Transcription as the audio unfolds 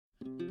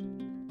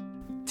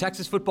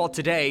Texas Football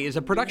Today is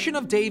a production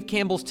of Dave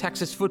Campbell's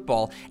Texas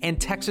Football and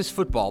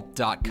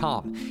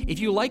TexasFootball.com. If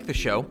you like the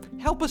show,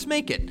 help us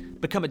make it.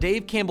 Become a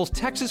Dave Campbell's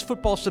Texas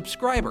Football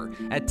subscriber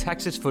at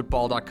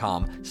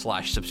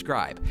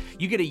TexasFootball.com/subscribe.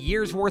 You get a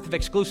year's worth of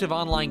exclusive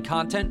online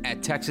content at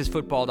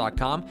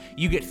TexasFootball.com.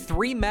 You get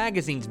 3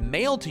 magazines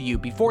mailed to you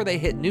before they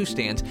hit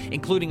newsstands,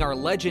 including our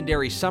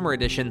legendary summer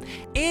edition,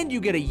 and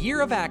you get a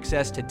year of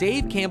access to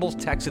Dave Campbell's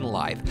Texan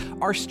Live,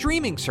 our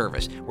streaming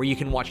service where you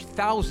can watch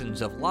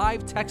thousands of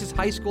live Texas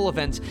high school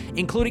events,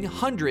 including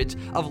hundreds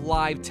of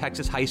live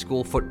Texas high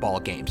school football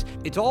games.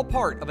 It's all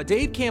part of a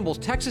Dave Campbell's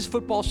Texas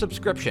Football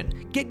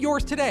subscription. Get yours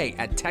today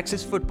at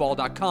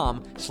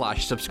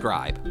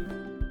TexasFootball.com/subscribe.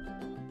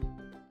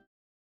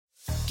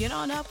 Get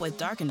on up with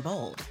Dark and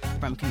Bold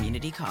from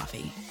Community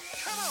Coffee.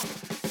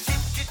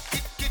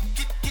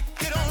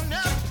 Get on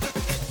up.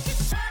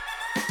 Bust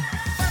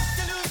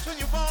the loose when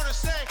you wanna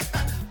say,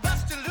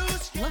 bust the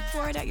loose. Look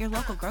for it at your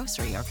local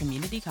grocery or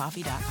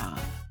communitycoffee.com.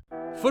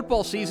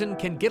 Football season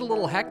can get a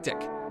little hectic,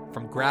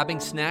 from grabbing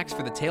snacks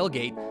for the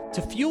tailgate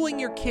to fueling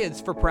your kids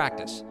for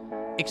practice.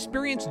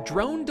 Experience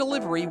drone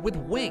delivery with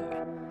Wing.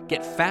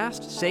 Get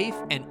fast, safe,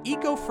 and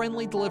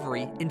eco-friendly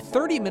delivery in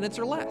 30 minutes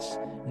or less,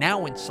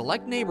 now in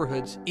select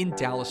neighborhoods in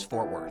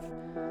Dallas-Fort Worth.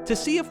 To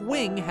see if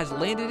Wing has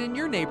landed in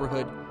your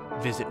neighborhood,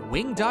 visit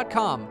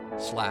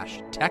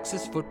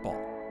wing.com/TexasFootball.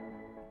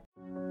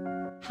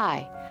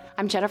 Hi,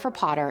 I'm Jennifer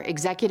Potter,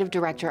 Executive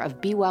Director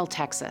of Be Well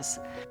Texas.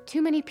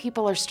 Too many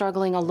people are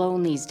struggling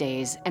alone these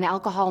days, and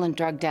alcohol and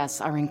drug deaths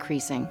are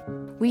increasing.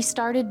 We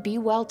started Be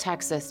Well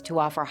Texas to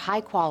offer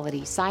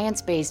high-quality,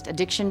 science-based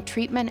addiction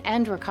treatment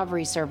and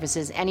recovery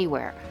services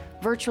anywhere,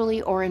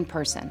 virtually or in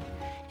person.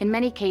 In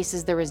many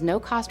cases, there is no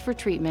cost for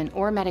treatment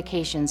or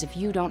medications if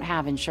you don't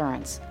have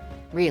insurance.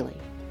 Really.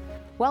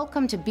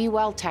 Welcome to Be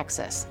Well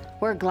Texas.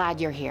 We're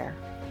glad you're here.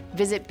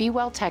 Visit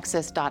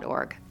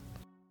BeWellTexas.org.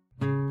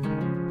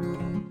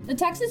 The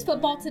Texas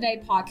Football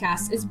Today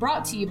podcast is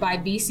brought to you by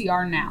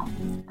VCR Now.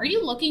 Are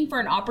you looking for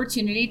an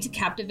opportunity to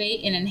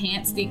captivate and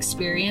enhance the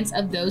experience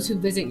of those who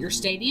visit your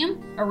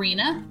stadium,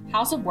 arena,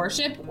 house of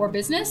worship, or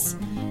business?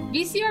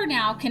 VCR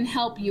Now can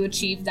help you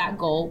achieve that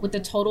goal with the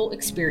total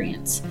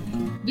experience.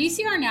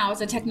 VCR Now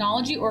is a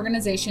technology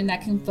organization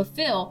that can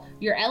fulfill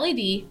your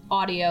LED,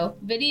 audio,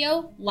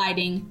 video,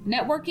 lighting,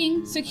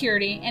 networking,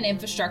 security, and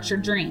infrastructure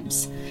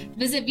dreams.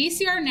 Visit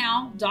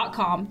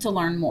VCRNow.com to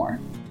learn more.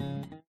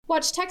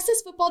 Watch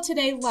Texas Football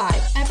Today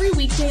live every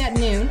weekday at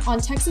noon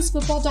on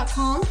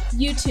TexasFootball.com,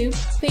 YouTube,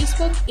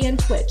 Facebook, and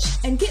Twitch,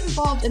 and get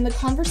involved in the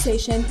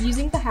conversation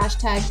using the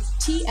hashtag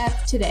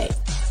TFToday.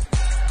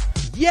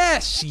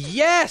 Yes,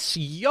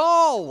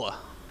 y'all!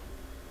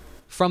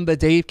 From the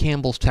Dave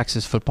Campbell's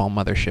Texas Football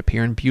Mothership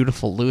here in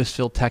beautiful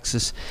Lewisville,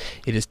 Texas,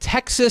 it is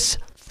Texas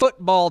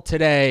Football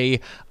Today,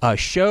 a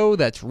show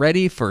that's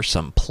ready for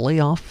some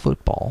playoff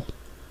football.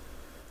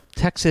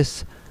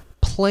 Texas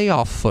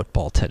playoff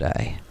football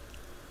today.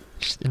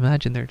 Just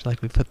imagine we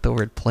put the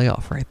word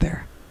playoff right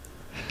there.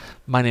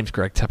 My name's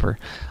Greg Tepper.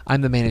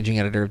 I'm the managing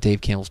editor of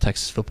Dave Campbell's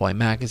Texas Football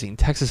magazine,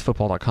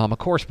 TexasFootball.com, a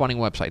corresponding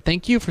website.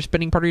 Thank you for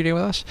spending part of your day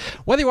with us.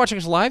 Whether you're watching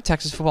us live,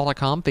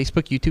 TexasFootball.com,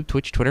 Facebook, YouTube,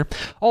 Twitch, Twitter,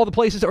 all the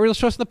places, or you'll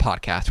show us in the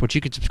podcast, which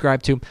you can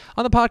subscribe to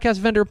on the podcast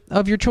vendor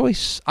of your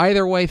choice.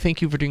 Either way,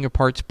 thank you for doing your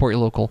part. Support your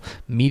local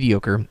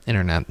mediocre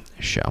internet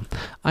show.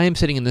 I am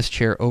sitting in this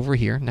chair over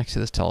here next to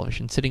this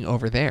television, sitting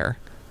over there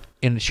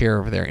in a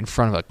chair over there in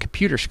front of a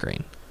computer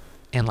screen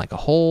and like a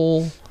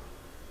whole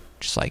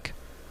just like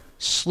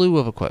slew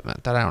of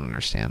equipment that I don't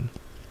understand.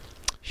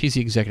 She's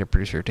the executive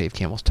producer of Dave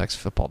Campbell's Texas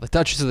Football, the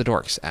Duchess of the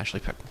Dorks, Ashley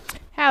Pickle.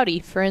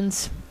 Howdy,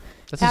 friends.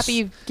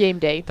 Happy game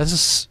day. That's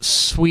a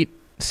sweet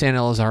San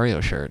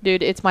Elizario shirt.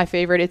 Dude, it's my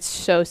favorite. It's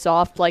so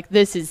soft. Like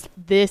this is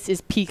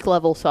peak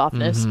level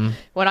softness. Mm-hmm.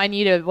 When I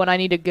need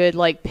a good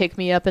like pick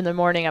me up in the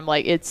morning, I'm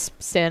like, it's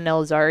San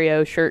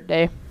Elizario shirt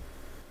day.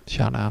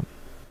 Shout out.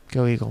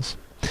 Go Eagles.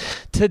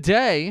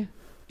 Today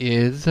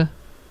is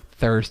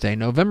Thursday,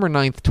 November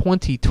 9th,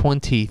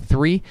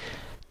 2023.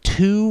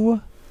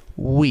 2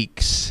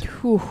 weeks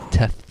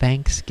to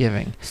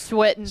Thanksgiving.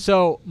 Sweating.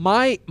 So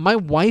my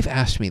wife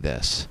asked me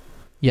this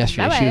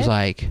yesterday. She was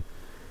like,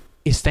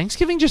 is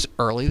Thanksgiving just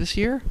early this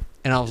year?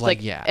 And I was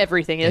like, yeah.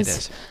 Everything is. It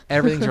is.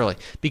 Everything's early.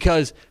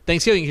 Because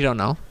Thanksgiving, you don't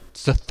know,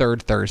 it's the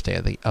third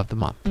Thursday of the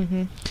month.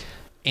 Mm-hmm.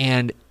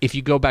 And if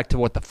you go back to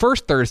what the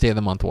first Thursday of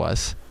the month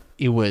was,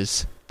 it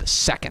was the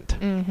second.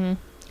 Mm-hmm.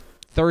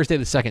 Thursday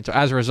the 2nd. So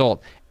as a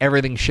result,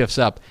 everything shifts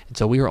up. And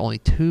so we are only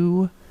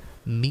 2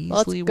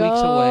 measly weeks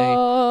away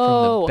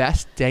from the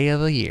best day of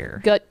the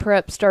year. Gut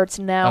prep starts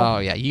now. Oh,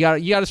 yeah. You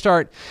got to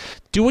start.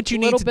 Do what you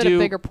need to do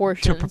bigger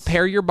portions to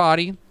prepare your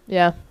body.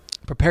 Yeah.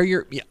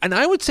 And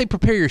I would say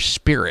prepare your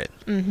spirit.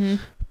 Mm-hmm.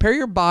 Prepare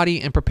your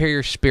body and prepare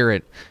your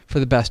spirit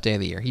for the best day of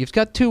the year. You've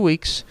got 2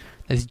 weeks.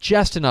 That's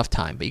just enough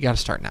time, but you got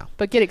to start now.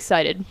 But get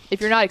excited. If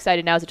you're not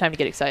excited, now's the time to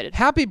get excited.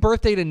 Happy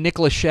birthday to Nick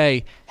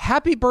Lachey.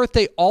 Happy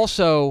birthday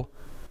also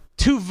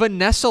to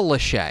Vanessa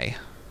Lachey.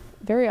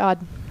 Very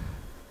odd.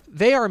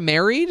 They are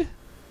married,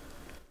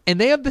 and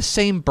they have the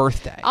same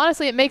birthday.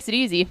 Honestly, it makes it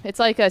easy. It's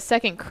like a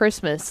second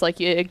Christmas, like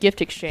a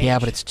gift exchange. Yeah,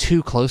 but it's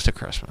too close to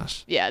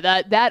Christmas. Yeah,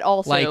 that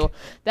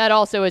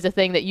also is a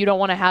thing that you don't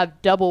want to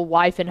have double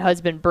wife and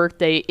husband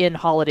birthday in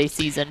holiday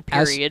season.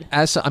 Period.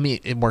 I mean,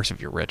 it works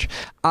if you're rich.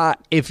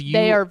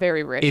 They are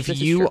very rich. If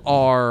you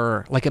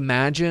are like,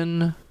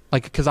 imagine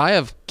like, because I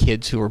have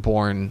kids who were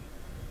born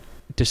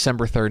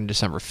December 3rd and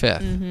December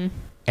 5th.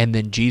 And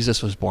then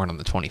Jesus was born on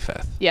the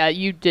 25th. Yeah,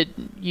 you did.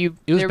 It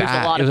was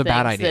bad. It was a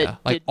bad idea.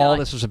 Like, all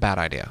this was a bad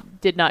idea.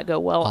 Did not go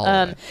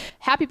well.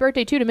 Happy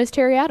birthday, too, to Miss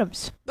Terry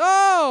Adams.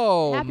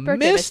 Oh, happy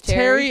birthday, Miss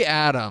Terry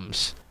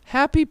Adams.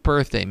 Happy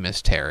birthday,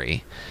 Miss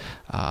Terry.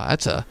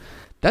 That's a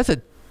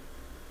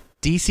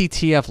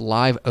DCTF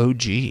Live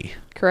OG.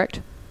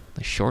 Correct.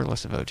 The short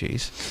list of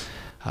OGs.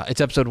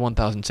 It's episode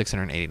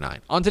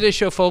 1689. On today's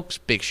show, folks,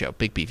 big show,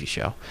 big beefy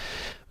show.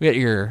 We got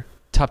your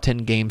top 10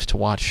 games to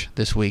watch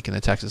this week in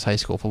the Texas high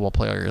school football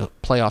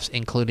playoffs,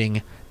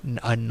 including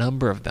a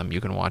number of them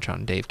you can watch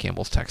on Dave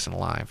Campbell's Texan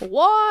Live.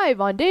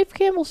 Live on Dave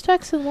Campbell's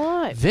Texan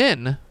Live.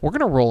 Then we're going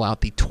to roll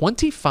out the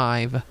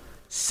 25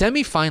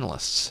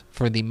 semifinalists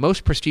for the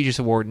most prestigious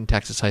award in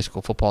Texas high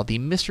school football, the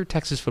Mr.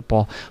 Texas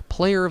Football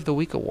Player of the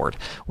Week Award.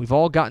 We've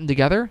all gotten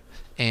together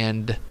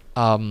and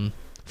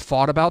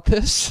fought about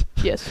this.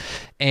 Yes.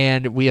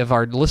 And we have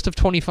our list of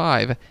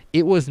 25.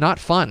 It was not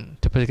fun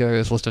to put together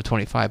this list of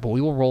 25, but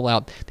we will roll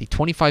out the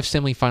 25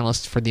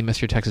 semifinalists for the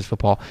Mr. Texas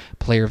Football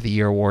Player of the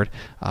Year Award,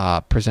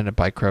 presented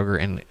by Kroger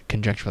in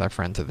conjunction with our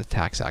friends at the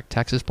Tax Act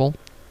Texas Bowl.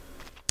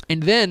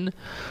 And then,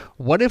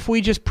 what if we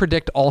just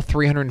predict all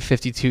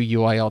 352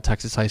 UIL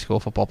Texas high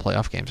school football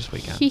playoff games this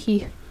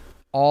weekend?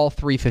 All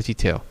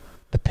 352.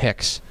 The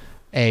picks.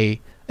 An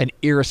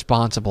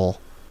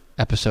irresponsible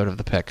episode of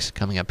the picks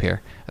coming up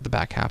here at the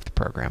back half of the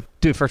program.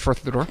 Do it first through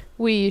the door.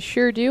 We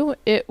sure do.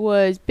 It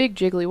was Big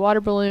Jiggly Water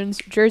Balloons,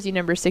 jersey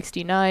number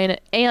 69,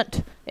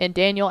 Ant, and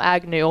Daniel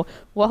Agnew.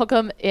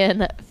 Welcome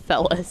in,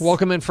 fellas.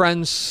 Welcome in,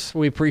 friends.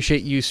 We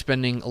appreciate you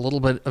spending a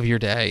little bit of your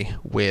day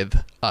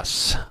with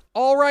us.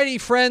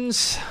 Alrighty,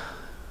 friends.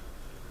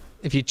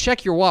 If you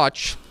check your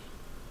watch,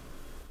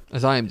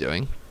 as I am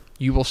doing,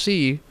 you will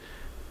see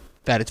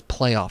that it's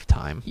playoff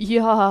time.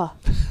 Yeah.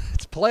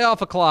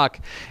 Playoff o'clock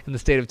in the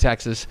state of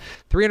Texas.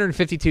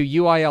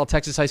 352 UIL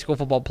Texas high school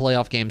football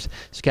playoff games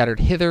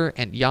scattered hither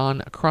and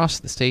yon across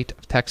the state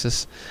of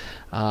Texas.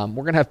 We're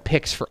going to have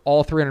picks for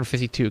all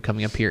 352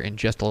 coming up here in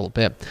just a little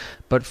bit.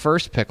 But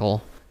first,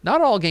 Pickle,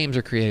 not all games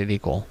are created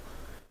equal.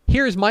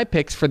 Here's my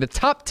picks for the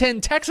top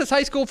 10 Texas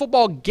high school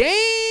football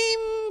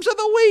games of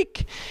the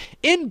week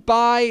in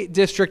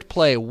by-district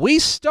play. We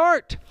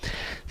start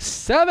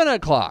 7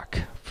 o'clock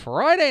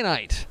Friday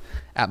night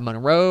at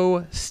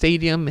Monroe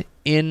Stadium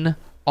in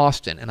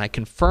Austin. And I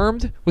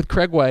confirmed with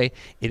Craig Way,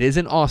 it is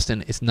in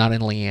Austin. It's not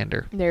in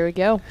Leander. There we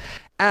go.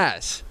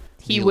 As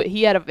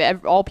he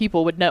had all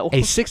people would know.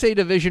 A 6A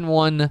Division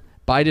I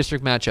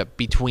by-district matchup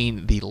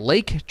between the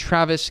Lake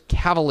Travis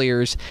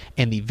Cavaliers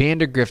and the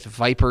Vandergrift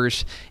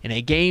Vipers in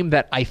a game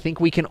that I think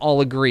we can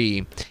all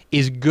agree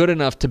is good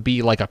enough to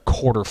be like a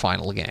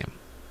quarterfinal game.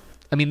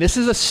 I mean, this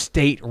is a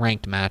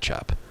state-ranked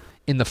matchup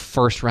in the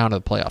first round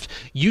of the playoffs.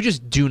 You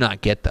just do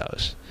not get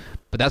those.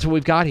 But that's what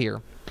we've got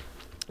here.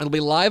 It'll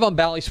be live on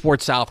Bally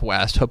Sports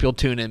Southwest. Hope you'll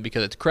tune in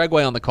because it's Craig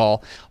Way on the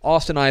call,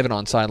 Austin Ivan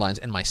on sidelines,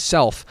 and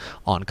myself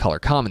on color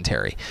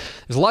commentary.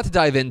 There's a lot to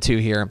dive into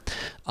here.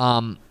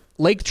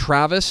 Lake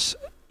Travis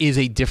is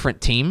a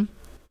different team.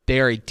 They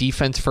are a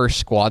defense-first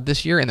squad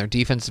this year, and their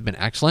defense has been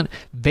excellent.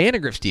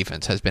 Vandergrift's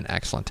defense has been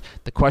excellent.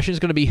 The question is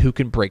going to be who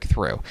can break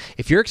through.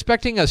 If you're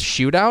expecting a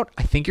shootout,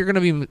 I think you're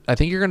going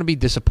to be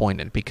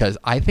disappointed because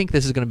I think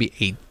this is going to be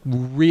a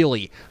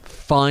really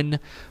fun,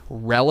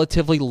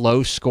 relatively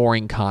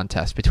low-scoring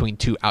contest between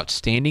two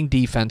outstanding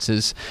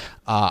defenses.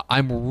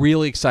 I'm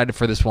really excited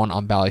for this one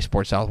on Bally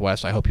Sports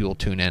Southwest. I hope you will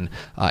tune in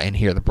and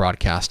hear the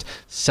broadcast.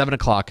 7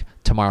 o'clock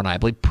tomorrow night. I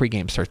believe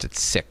pregame starts at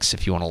 6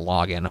 if you want to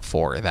log in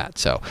for that.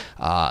 So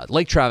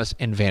Lake Travis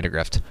and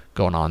Vandergrift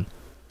going on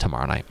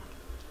tomorrow night.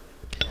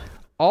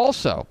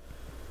 Also,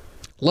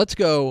 let's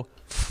go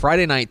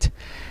Friday night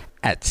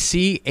at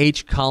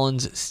C.H.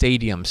 Collins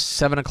Stadium,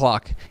 7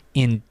 o'clock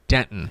in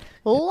Denton.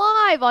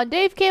 Live on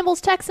Dave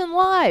Campbell's Texan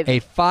Live. A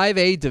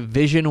 5A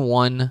Division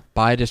I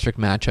by-district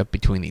matchup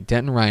between the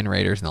Denton Ryan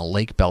Raiders and the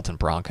Lake Belton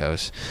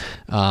Broncos.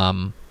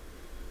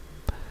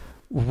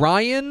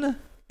 Ryan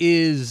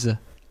is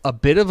a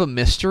bit of a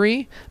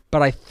mystery,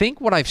 but I think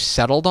what I've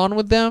settled on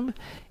with them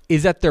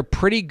is that they're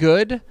pretty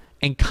good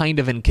and kind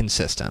of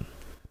inconsistent.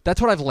 That's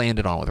what I've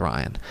landed on with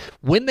Ryan.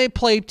 When they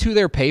play to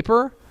their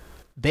paper,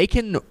 they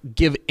can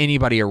give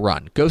anybody a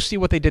run. Go see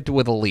what they did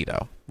with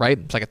Alito, right?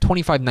 It's like a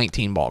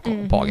 25-19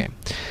 ball game.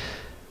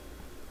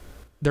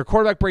 Their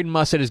quarterback, Braden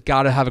Mussett, has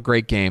got to have a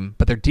great game,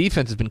 but their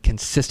defense has been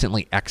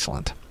consistently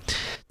excellent.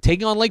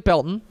 Taking on Lake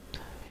Belton,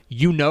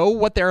 you know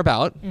what they're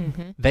about.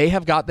 They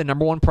have got the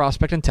number one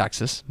prospect in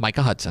Texas,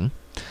 Micah Hudson.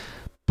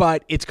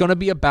 But it's going to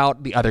be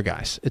about the other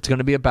guys. It's going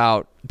to be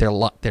about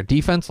their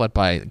defense, led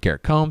by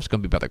Garrett Combs. It's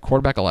going to be about their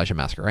quarterback, Elijah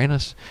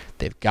Mascarenas.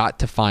 They've got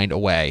to find a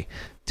way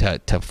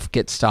to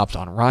get stops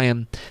on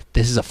Ryan.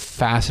 This is a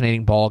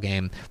fascinating ball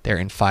game. They're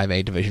in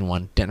 5A Division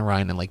I, Denton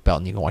Ryan and Lake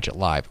Belton. You can watch it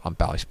live on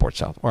Valley Sports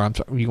South. Or I'm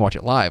sorry, you can watch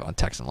it live on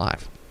Texan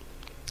Live.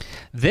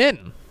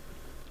 Then,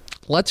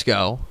 let's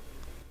go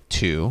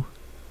to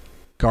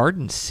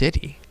Garden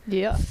City.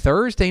 Yeah.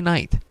 Thursday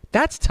night.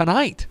 That's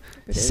tonight.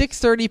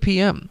 6:30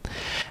 p.m.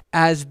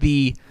 as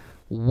the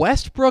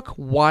Westbrook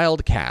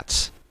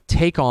Wildcats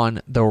take on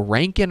the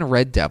Rankin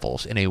Red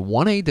Devils in a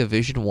 1A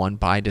Division I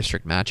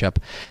bi-district matchup.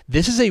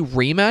 This is a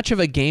rematch of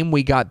a game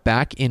we got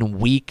back in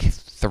week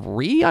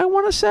 3, I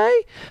want to say.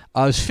 It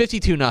was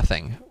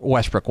 52-0.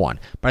 Westbrook won.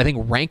 But I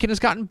think Rankin has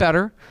gotten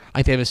better. I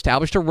think they've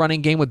established a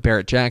running game with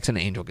Barrett Jackson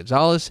and Angel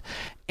Gonzalez.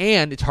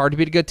 And it's hard to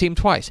beat a good team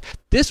twice.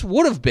 This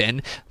would have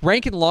been,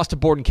 Rankin lost to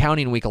Borden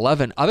County in week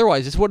 11.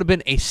 Otherwise, this would have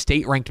been a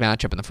state-ranked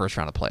matchup in the first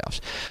round of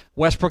playoffs.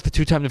 Westbrook, the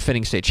two-time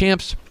defending state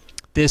champs.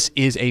 This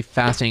is a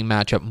fascinating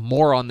matchup.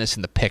 More on this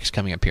in the picks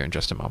coming up here in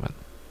just a moment.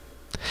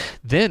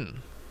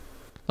 Then,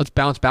 let's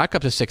bounce back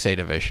up to 6A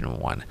Division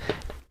I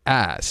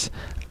as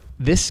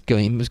this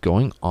game is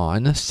going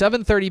on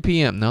 7:30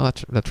 p.m. No,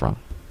 that's wrong.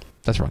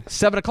 That's wrong.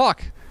 7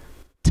 o'clock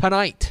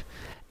tonight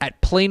at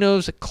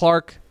Plano's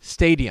Clark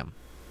Stadium.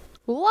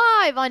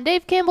 Live on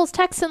Dave Campbell's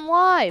Texan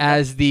Live.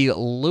 As the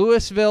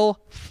Louisville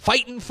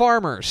Fightin'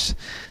 Farmers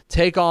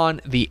take on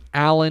the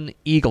Allen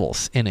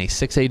Eagles in a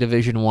 6A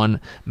Division I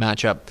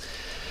matchup.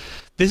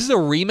 This is a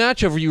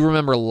rematch of, you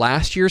remember,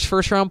 last year's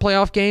first-round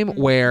playoff game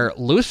where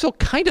Louisville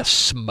kind of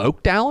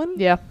smoked Allen?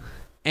 Yeah.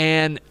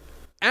 And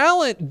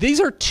Allen,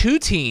 these are two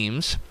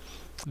teams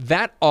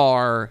that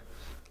are,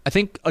 I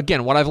think,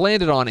 again, what I've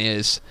landed on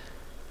is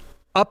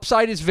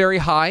upside is very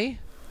high,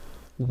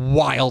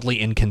 wildly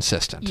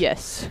inconsistent.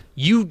 Yes.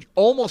 You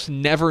almost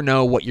never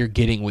know what you're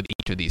getting with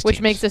each of these teams.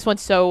 Which makes this one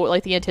so,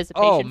 like, the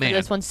anticipation for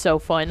this one so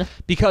fun.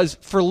 Because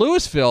for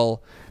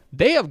Louisville,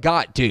 they have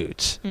got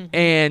dudes.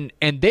 And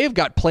they've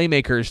got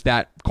playmakers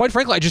that, quite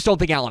frankly, I just don't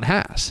think Allen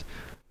has.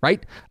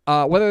 Right?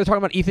 Whether they're talking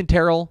about Ethan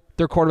Terrell,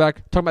 their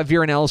quarterback, talking about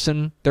Viren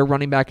Ellison, their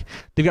running back,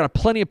 they've got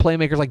plenty of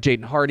playmakers like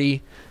Jaden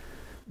Hardy.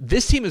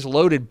 This team is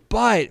loaded,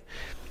 but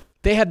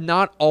they have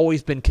not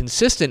always been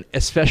consistent,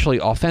 especially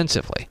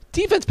offensively.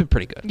 Defense been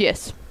pretty good.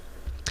 Yes.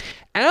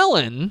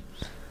 Allen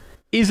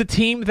is a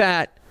team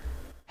that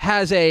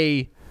has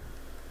a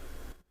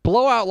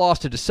blowout loss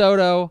to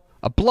DeSoto,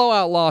 a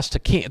blowout loss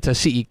to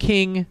C.E.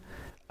 King,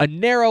 a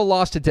narrow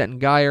loss to Denton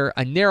Geyer,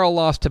 a narrow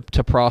loss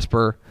to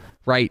Prosper,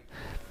 right?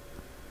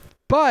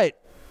 But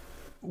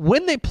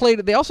when they played,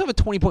 they also have a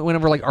 20-point win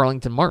over like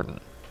Arlington Martin.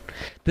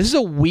 This is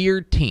a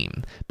weird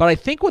team, but I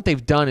think what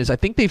they've done is I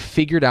think they've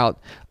figured out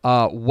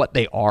what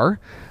they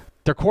are.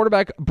 Their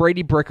quarterback,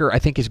 Brady Bricker, I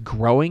think is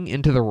growing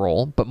into the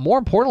role, but more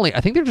importantly,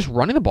 I think they're just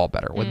running the ball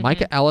better with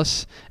Micah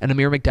Ellis and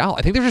Amir McDowell.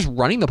 I think they're just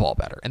running the ball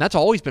better, and that's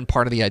always been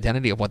part of the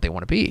identity of what they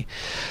want to be.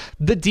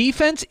 The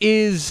defense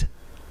is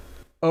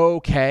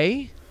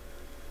okay.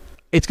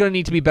 It's going to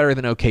need to be better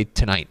than okay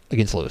tonight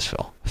against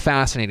Louisville.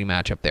 Fascinating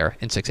matchup there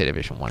in 6A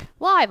Division I.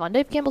 Live on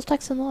Dave Campbell's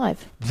Texan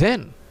Live.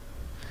 Then,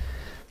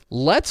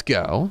 let's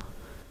go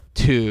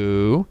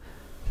to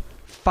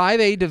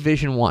 5A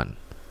Division I.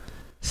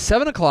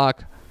 7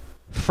 o'clock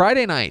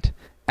Friday night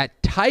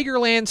at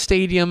Tigerland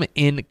Stadium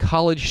in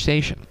College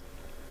Station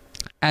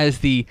as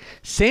the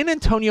San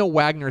Antonio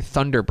Wagner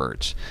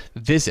Thunderbirds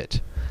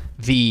visit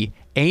the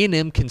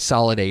A&M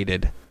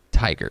Consolidated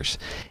Tigers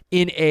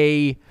in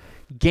a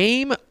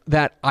game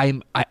that I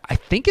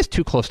think is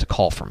too close to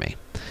call for me.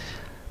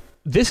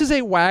 This is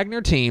a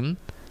Wagner team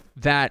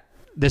that,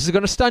 this is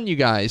going to stun you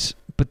guys,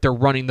 but they're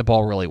running the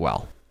ball really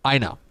well. I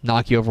know.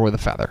 Knock you over with a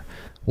feather.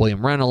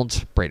 William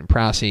Reynolds, Braden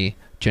Prassey,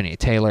 Jenny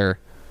Taylor,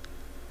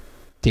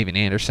 David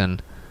Anderson.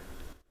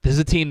 This is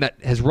a team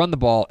that has run the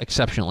ball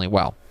exceptionally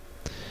well.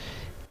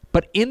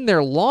 But in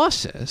their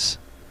losses,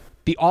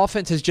 the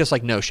offense is just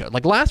like no-show.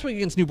 Like last week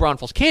against New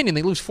Braunfels Canyon,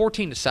 they lose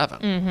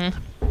 14-7.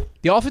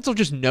 The offense will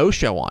just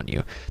no-show on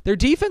you. Their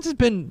defense has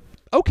been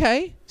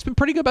okay. It's been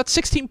pretty good, about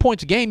 16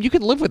 points a game. You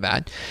can live with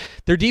that.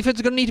 Their defense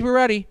is going to need to be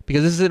ready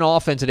because this is an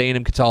offense at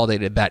A&M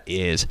Consolidated that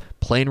is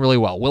playing really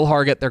well. Will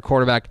Hargett, their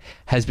quarterback,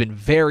 has been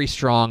very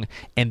strong,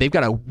 and they've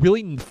got a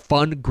really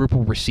fun group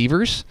of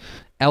receivers.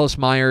 Ellis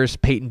Myers,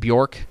 Peyton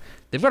Bjork.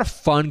 They've got a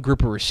fun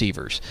group of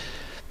receivers.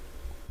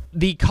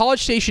 The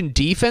College Station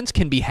defense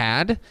can be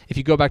had if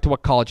you go back to the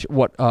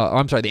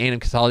A&M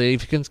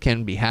Consolidated defense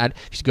can be had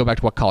if you go back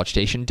to what College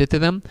Station did to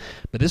them.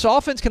 But this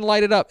offense can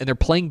light it up, and they're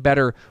playing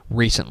better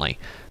recently.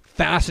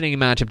 Fascinating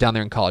matchup down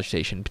there in College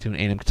Station between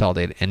A&M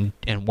Consolidated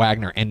and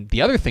Wagner. And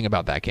the other thing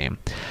about that game,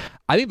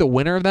 I think the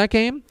winner of that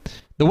game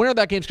is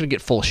going to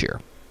get full share,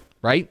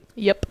 right?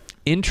 Yep.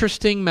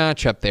 Interesting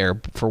matchup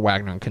there for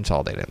Wagner and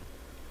Consolidated.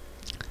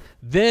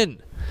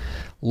 Then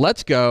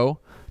let's go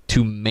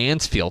to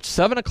Mansfield.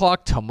 7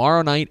 o'clock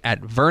tomorrow night at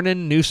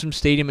Vernon Newsom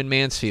Stadium in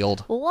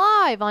Mansfield.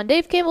 Live on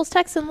Dave Campbell's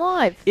Texan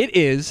Live. It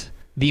is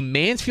the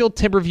Mansfield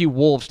Timberview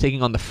Wolves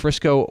taking on the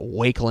Frisco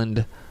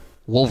Wakeland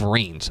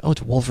Wolverines. Oh,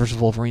 it's Wolves versus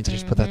Wolverines. I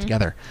just put that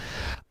together.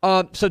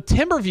 So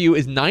Timberview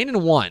is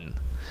 9-1,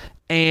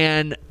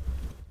 and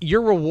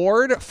your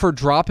reward for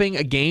dropping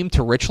a game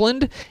to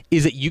Richland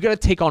is that you got to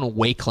take on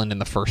Wakeland in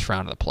the first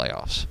round of the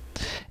playoffs.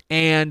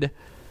 And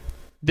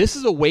this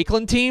is a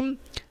Wakeland team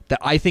that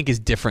I think is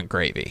different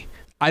gravy.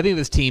 I think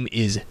this team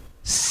is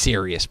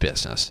serious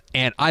business.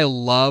 And I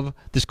love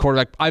this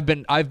quarterback. I've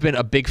been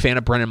a big fan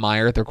of Brennan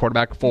Meyer, their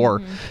quarterback,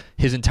 for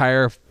his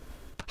entire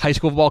high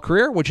school football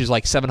career, which is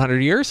like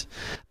 700 years.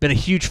 Been a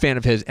huge fan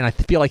of his, and I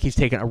feel like he's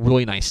taken a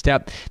really nice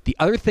step. The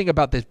other thing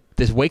about this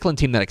Wakeland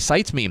team that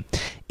excites me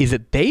is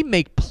that they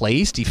make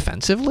plays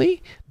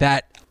defensively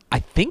that I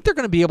think they're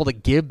going to be able to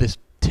give this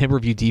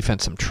Timberview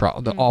defense some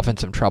trouble, the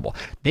offense some trouble.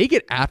 They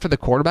get after the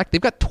quarterback. They've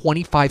got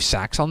 25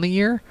 sacks on the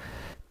year.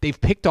 They've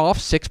picked off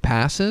 6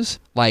 passes.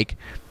 Like,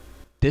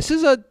 this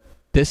is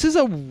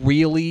a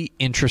really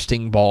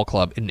interesting ball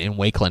club in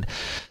Wakeland.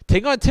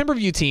 Taking on a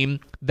Timberview team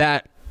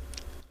that,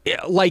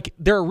 like,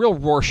 they're a real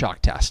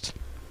Rorschach test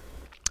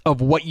of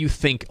what you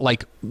think.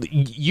 Like,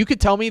 you could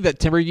tell me that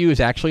Timberview is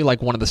actually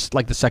like one of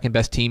the second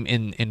best team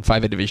in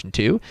 5A Division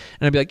 2,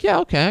 and I'd be like, yeah,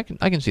 okay,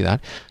 I can see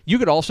that. You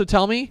could also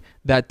tell me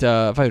that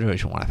 5A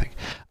Division 1, I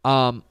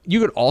think. You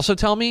could also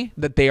tell me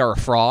that they are a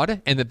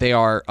fraud and that they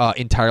are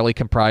entirely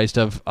comprised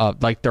of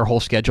like their whole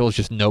schedule is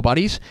just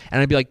nobodies,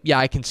 and I'd be like, yeah,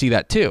 I can see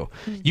that too.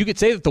 You could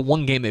say that the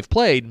one game they've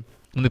played,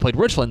 when they played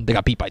Richland, they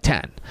got beat by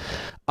 10.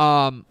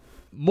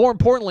 More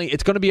importantly,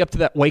 it's going to be up to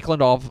that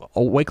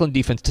Wakeland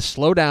defense to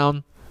slow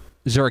down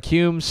Zurich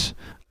Humes,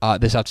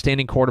 this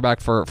outstanding quarterback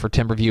for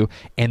Timberview,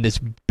 and this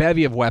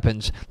bevy of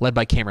weapons led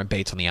by Cameron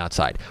Bates on the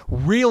outside.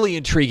 Really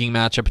intriguing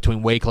matchup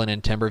between Wakeland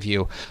and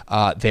Timberview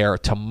there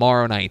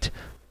tomorrow night,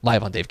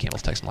 live on Dave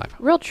Campbell's Texan Live.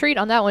 Real treat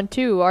on that one,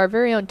 too. Our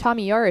very own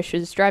Tommy Yarish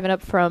is driving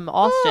up from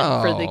Austin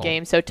for the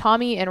game. So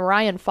Tommy and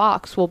Ryan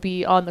Fox will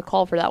be on the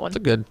call for that one. It's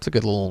a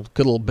good little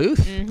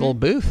booth. Little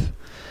booth.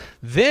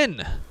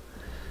 Then,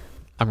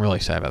 I'm really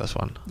excited about this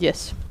one.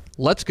 Yes.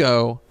 Let's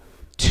go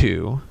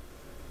to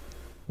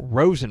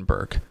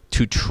Rosenberg,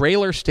 to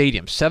Traylor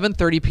Stadium,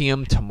 7:30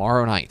 p.m.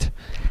 tomorrow night,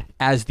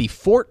 as the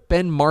Fort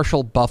Bend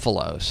Marshall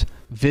Buffaloes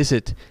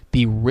visit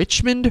the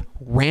Richmond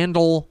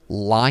Randall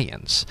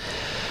Lions.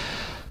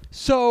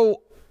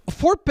 So,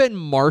 Fort Bend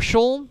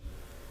Marshall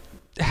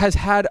has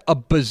had a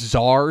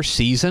bizarre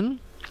season,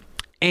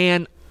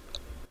 and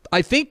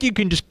I think you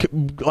can just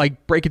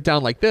like break it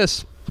down like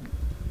this.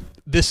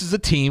 This is a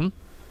team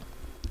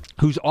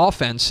whose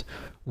offense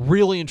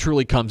really and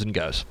truly comes and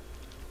goes.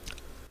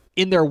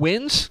 In their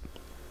wins,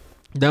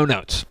 no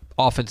notes.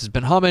 Offense has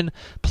been humming.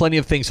 Plenty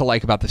of things to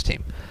like about this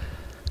team.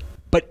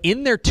 But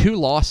in their 2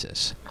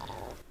 losses,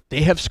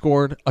 they have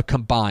scored a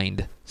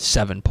combined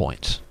 7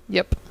 points.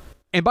 Yep.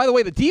 And by the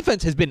way, the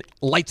defense has been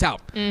lights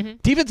out.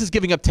 Defense is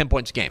giving up 10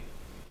 points a game.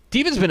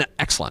 Defense has been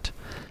excellent.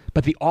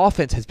 But the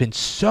offense has been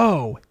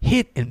so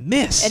hit and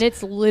miss. And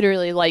it's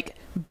literally like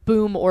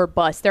boom or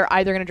bust. They're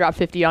either going to drop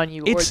 50 on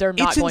you or they're not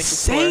going to score. It's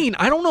insane.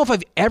 I don't know if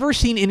I've ever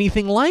seen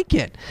anything like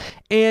it.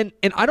 And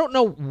I don't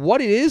know what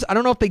it is. I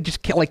don't know if they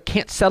just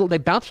can't settle. They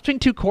bounce between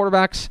 2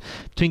 quarterbacks,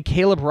 between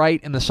Caleb Wright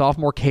and the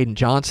sophomore Caden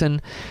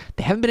Johnson.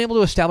 They haven't been able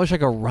to establish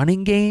like a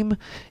running game.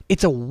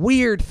 It's a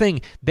weird thing.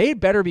 They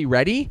better be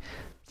ready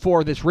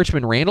for this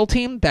Richmond Randall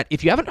team that,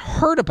 if you haven't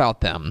heard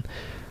about them,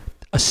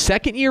 a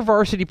second-year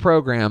varsity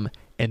program,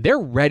 and they're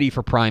ready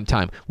for prime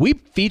time. We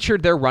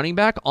featured their running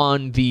back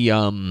on the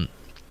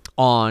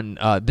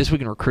This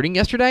Week in Recruiting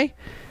yesterday.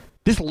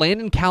 This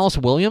Landon Callis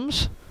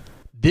Williams,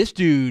 this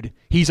dude,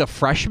 he's a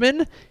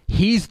freshman.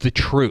 He's the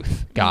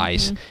truth,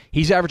 guys.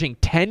 He's averaging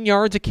 10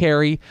 yards a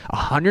carry,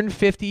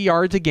 150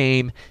 yards a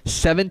game,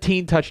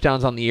 17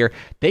 touchdowns on the year.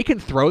 They can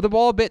throw the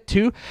ball a bit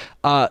too.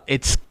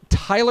 It's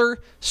Tyler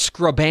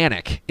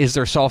Skrabanek is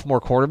their sophomore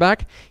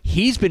quarterback.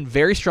 He's been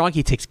very strong.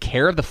 He takes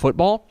care of the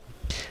football.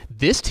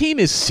 This team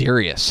is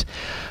serious.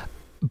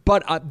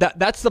 But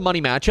that's the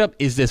money matchup,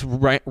 is this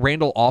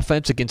Randall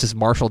offense against this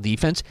Marshall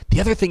defense. The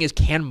other thing is,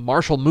 can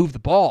Marshall move the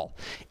ball?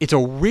 It's a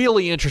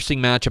really interesting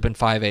matchup in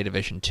 5A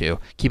Division 2.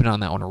 Keep an eye on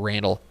that one,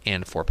 Randall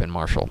and Fort Bend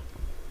Marshall.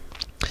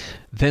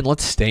 Then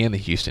let's stay in the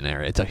Houston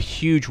area. It's a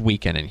huge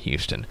weekend in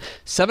Houston.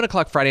 7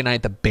 o'clock Friday night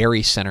at the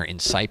Barry Center in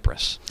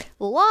Cypress.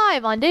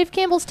 Live on Dave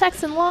Campbell's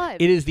Texan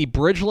Live. It is the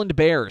Bridgeland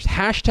Bears,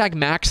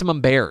 #Maximum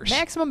Bears.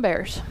 Maximum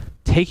Bears.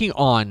 Taking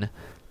on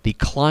the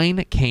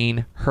Klein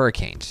Cain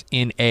Hurricanes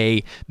in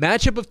a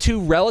matchup of 2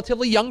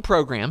 relatively young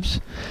programs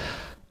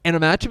and a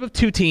matchup of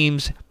 2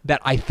 teams that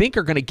I think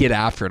are going to get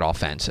after it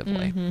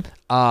offensively.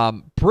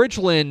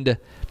 Bridgeland,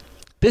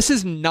 this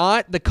is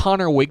not the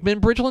Connor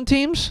Wigman Bridgeland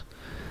teams,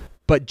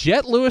 but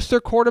Jet Lewis,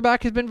 their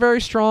quarterback, has been very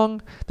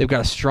strong. They've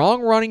got a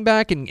strong running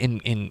back in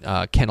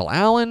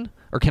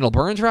Kendall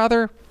Burns,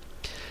 rather.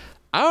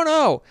 I don't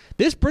know.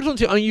 This Bridgeland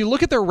team, I mean, you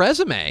look at their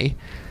resume,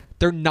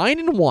 they're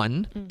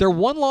 9-1. Their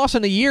one loss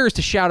in a year is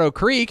to Shadow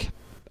Creek.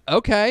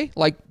 Okay,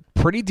 like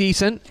pretty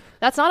decent.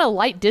 That's not a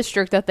light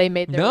district that they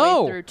made their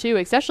way through, too,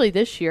 especially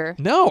this year.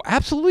 No,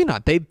 absolutely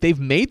not. They've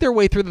made their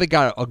way through. They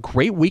got a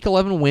great Week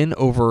 11 win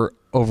over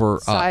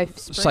Cy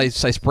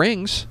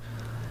Springs.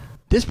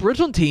 this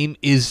Bridgeland team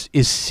is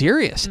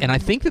serious, and I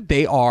think that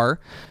they are.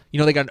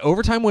 They got an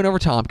overtime win over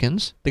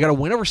Tompkins. They got a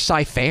win over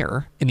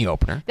Cy-Fair in the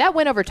opener. That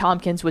win over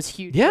Tompkins was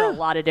huge for a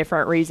lot of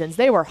different reasons.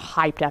 They were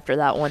hyped after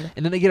that one.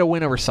 And then they get a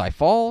win over Cy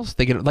Falls.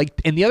 They get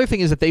and the other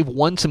thing is that they've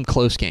won some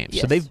close games.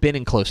 Yes. So they've been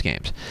in close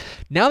games.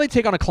 Now they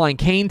take on a Klein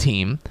Cain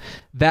team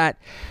that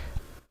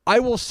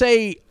I will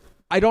say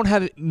I don't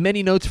have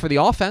many notes for the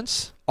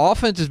offense.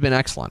 Offense has been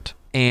excellent,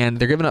 and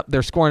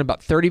they're scoring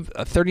about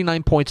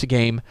 39 points a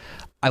game.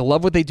 I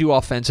love what they do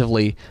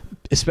offensively,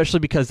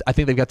 especially because I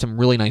think they've got some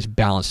really nice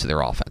balance to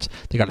their offense.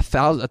 They got a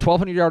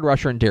 1,200-yard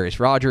rusher in Darius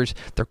Rogers.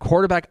 Their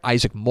quarterback,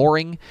 Isaac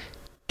Mooring,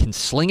 can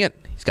sling it.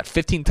 He's got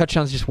 15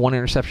 touchdowns, just 1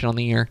 interception on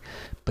the year.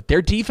 But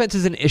their defense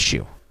is an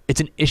issue.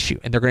 It's an issue,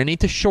 and they're going to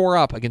need to shore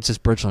up against this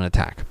Bridgeland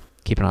attack.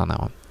 Keep an eye on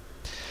that one.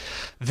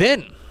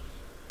 Then,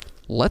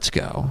 let's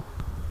go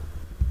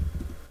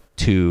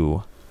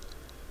to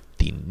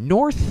the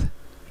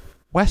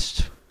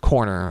northwest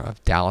corner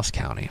of Dallas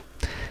County.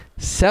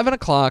 7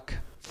 o'clock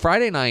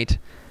Friday night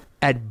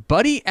at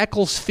Buddy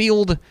Eccles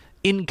Field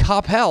in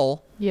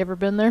Coppell. You ever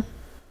been there?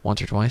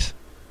 Once or twice.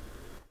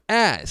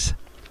 As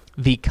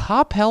the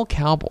Coppell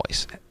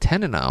Cowboys,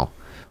 10-0,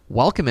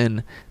 welcome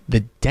in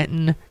the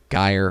Denton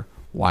Geyer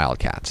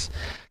Wildcats.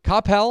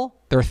 Coppell,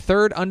 their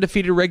third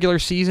undefeated regular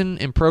season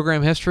in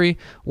program history.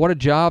 What a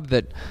job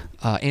that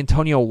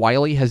Antonio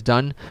Wiley has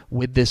done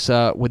with this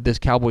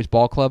Cowboys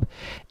ball club.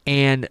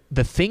 And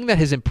the thing that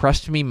has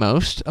impressed me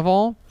most of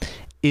all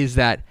is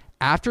that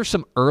after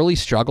some early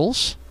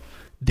struggles,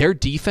 their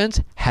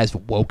defense has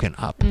woken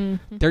up.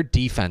 Mm-hmm. Their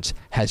defense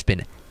has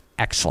been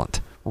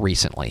excellent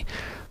recently.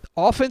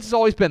 Offense has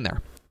always been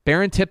there.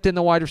 Barron Tipton,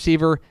 the wide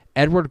receiver,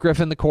 Edward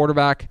Griffin, the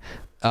quarterback.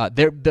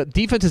 The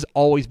defense has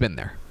always been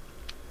there.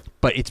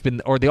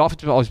 The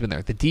offense has always been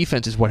there. The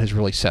defense is what has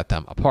really set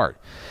them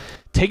apart.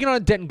 Taking on a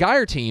Denton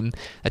Geyer team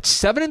that's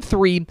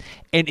 7-3,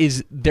 and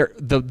is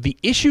the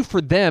issue for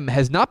them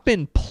has not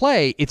been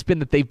play, it's been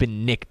that they've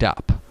been nicked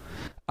up.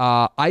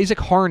 Isaac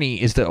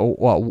Harney is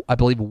I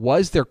believe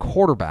was their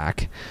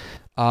quarterback.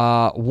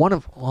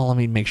 Let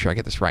me make sure I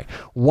get this right.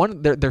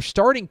 Their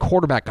starting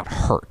quarterback got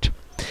hurt.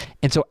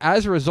 And so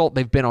as a result,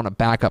 they've been on a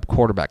backup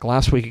quarterback.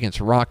 Last week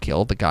against Rock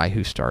Hill, the guy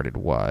who started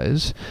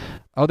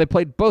they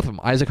played both of them,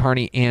 Isaac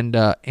Harney and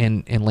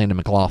Landon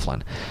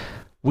McLaughlin.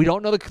 We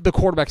don't know the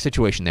quarterback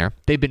situation there.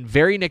 They've been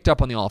very nicked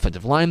up on the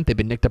offensive line. They've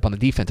been nicked up on the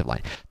defensive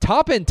line.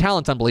 Top-end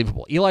talent's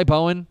unbelievable. Eli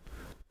Bowen,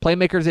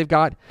 playmakers they've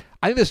got.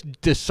 I think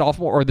this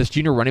sophomore or this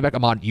junior running back,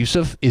 Ahmad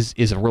Yusuf,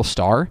 is a real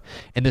star.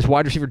 And this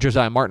wide receiver,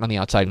 Josiah Martin, on the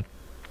outside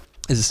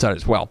is a stud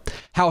as well.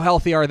 How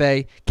healthy are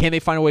they? Can they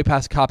find a way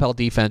past Coppell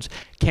defense?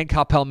 Can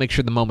Coppell make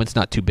sure the moment's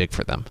not too big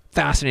for them?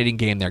 Fascinating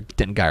game there,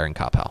 Denton Geyer and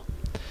Coppell.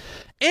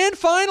 And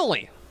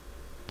finally,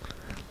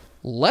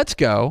 let's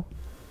go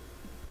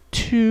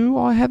to,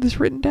 I have this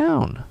written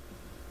down.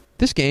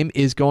 This game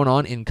is going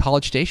on in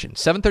College Station,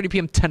 7:30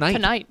 p.m.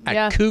 tonight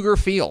at Cougar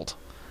Field,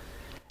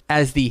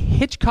 as the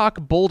Hitchcock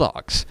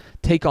Bulldogs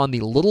take on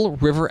the Little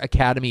River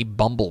Academy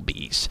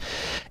Bumblebees.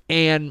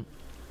 And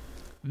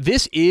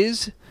this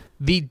is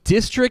the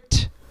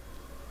District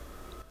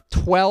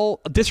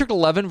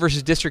 11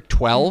 versus District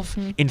 12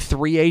 in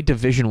 3A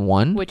Division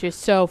 1. Which is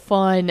so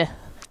fun.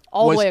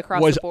 All the way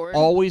across the board.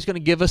 Was always going to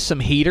give us some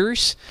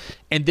heaters,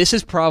 and this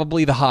is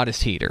probably the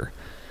hottest heater.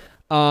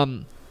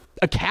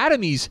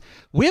 Academies,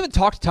 we haven't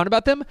talked a ton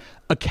about them.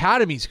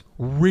 Academies,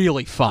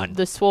 really fun.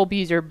 The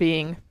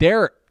Swolbees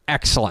they're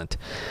excellent.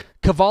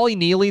 Cavalli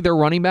Neely, their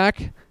running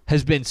back,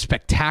 has been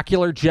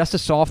spectacular. Just a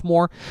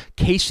sophomore.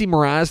 Casey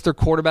Mraz, their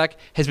quarterback,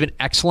 has been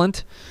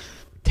excellent.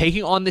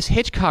 Taking on this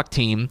Hitchcock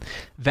team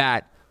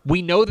that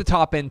we know the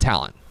top-end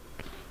talent.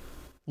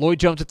 Lloyd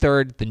Jones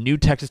III, the new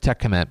Texas Tech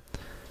commit,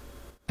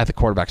 at the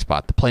quarterback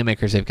spot, the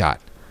playmakers they've got.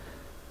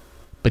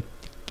 But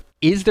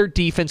is their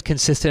defense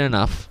consistent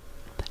enough?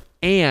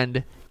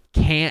 And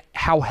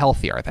how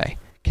healthy are they?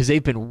 Because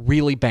they've been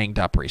really banged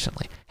up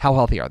recently. How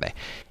healthy are they?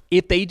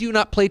 If they do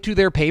not play to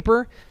their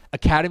paper,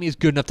 Academy is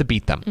good enough to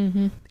beat them.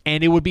 Mm-hmm.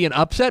 And it would be an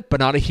upset, but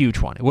not a huge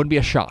one. It wouldn't be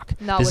a shock.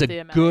 This is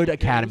a good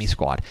Academy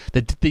squad.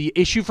 The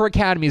issue for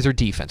Academy is their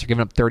defense. They're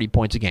giving up 30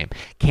 points a game.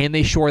 Can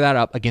they shore that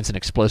up against an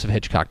explosive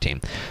Hitchcock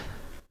team?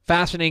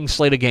 Fascinating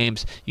slate of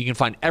games. You can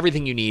find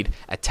everything you need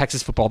at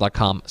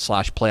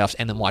texasfootball.com/playoffs,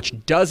 and then watch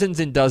dozens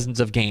and dozens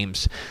of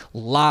games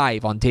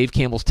live on Dave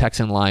Campbell's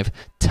Texan Live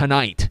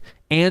tonight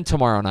and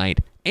tomorrow night.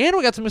 And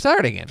we got some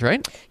Saturday games,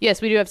 right?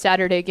 Yes, we do have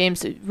Saturday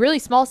games. Really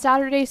small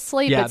Saturday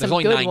slate, but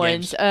some good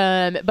ones.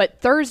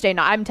 But Thursday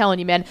night, I'm telling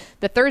you, man,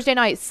 the Thursday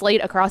night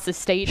slate across the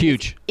state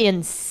huge. Is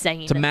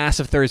insane. It's a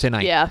massive Thursday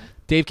night. Yeah.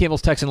 Dave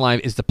Campbell's Texan Live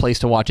is the place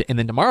to watch it. And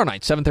then tomorrow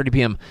night, 7:30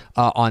 p.m.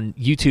 On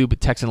YouTube,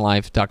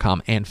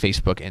 TexanLive.com, and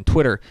Facebook and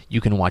Twitter, you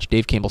can watch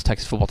Dave Campbell's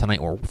Texas Football Tonight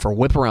for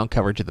whip-around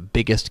coverage of the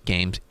biggest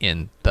games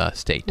in the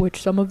state.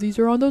 Which some of these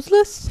are on those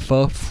lists.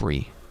 For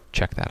free.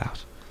 Check that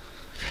out.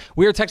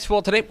 We are Texas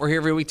Football Today. We're here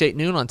every weekday at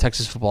noon on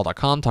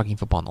TexasFootball.com, talking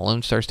football in the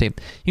Lone Star State.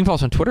 You can follow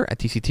us on Twitter at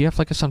TCTF,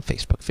 like us on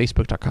Facebook,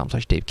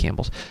 Facebook.com/Dave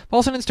Campbell's. Follow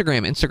us on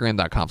Instagram,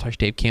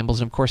 Instagram.com/Dave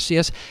Campbell's, and of course, see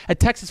us at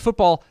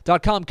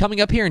TexasFootball.com.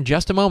 Coming up here in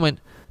just a moment,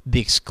 the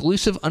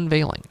exclusive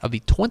unveiling of the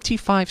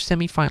 25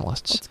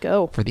 semifinalists. Let's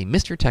go. For the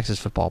Mr. Texas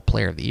Football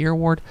Player of the Year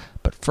award.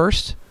 But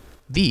first,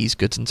 these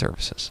goods and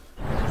services.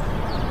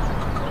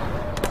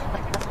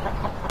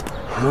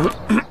 I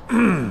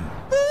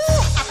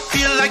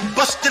feel like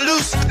busting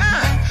loose,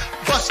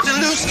 busting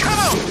loose. Come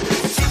on,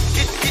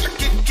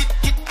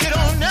 get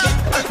on up.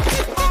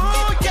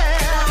 Oh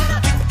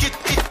yeah, get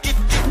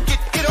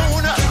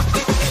on up.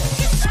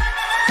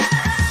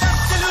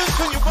 Busting loose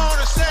when you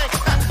wanna sing.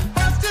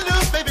 Busting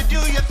loose, baby, do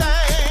your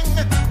thing.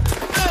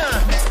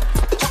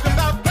 Talking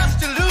about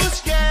busting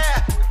loose,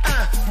 yeah.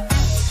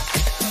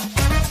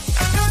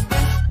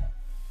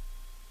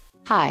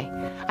 Hi,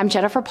 I'm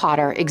Jennifer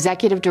Potter,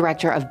 Executive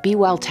Director of Be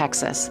Well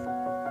Texas.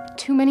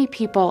 Too many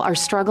people are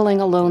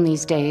struggling alone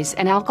these days,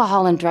 and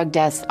alcohol and drug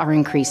deaths are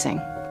increasing.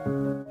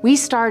 We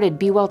started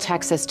Be Well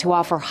Texas to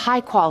offer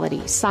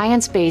high-quality,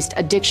 science-based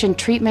addiction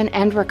treatment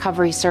and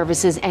recovery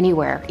services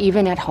anywhere,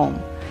 even at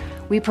home.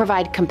 We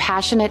provide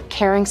compassionate,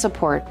 caring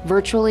support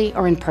virtually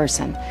or in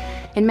person.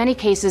 In many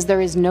cases,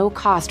 there is no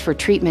cost for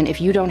treatment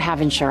if you don't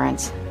have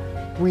insurance.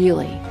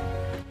 Really.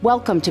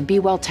 Welcome to Be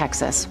Well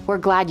Texas. We're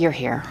glad you're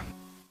here.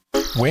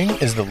 Wing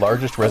is the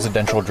largest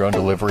residential drone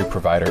delivery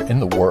provider in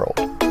the world,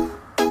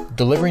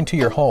 delivering to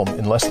your home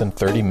in less than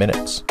 30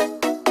 minutes.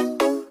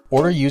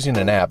 Order using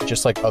an app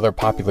just like other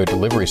popular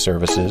delivery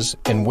services,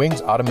 and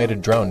Wing's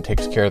automated drone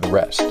takes care of the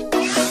rest.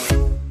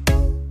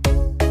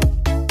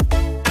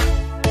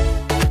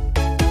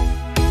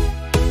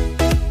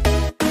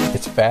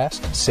 It's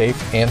fast,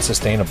 safe, and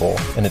sustainable,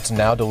 and it's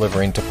now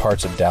delivering to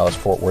parts of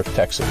Dallas-Fort Worth,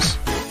 Texas.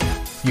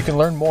 You can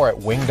learn more at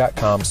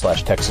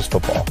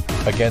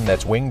wing.com/TexasFootball. Again,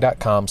 that's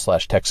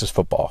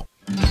wing.com/TexasFootball.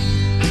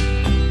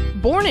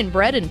 Born and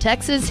bred in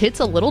Texas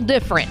hits a little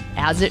different,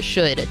 as it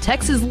should.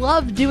 Texas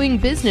loves doing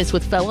business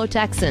with fellow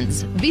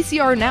Texans.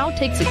 VCR now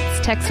takes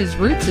its Texas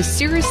roots as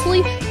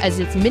seriously as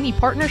its many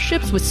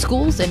partnerships with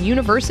schools and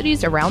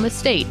universities around the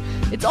state.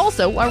 It's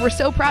also why we're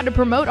so proud to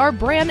promote our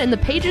brand in the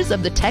pages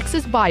of the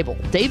Texas Bible,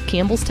 Dave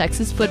Campbell's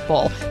Texas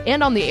Football,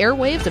 and on the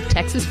airwaves of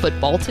Texas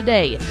Football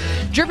Today.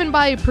 Driven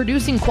by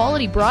producing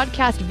quality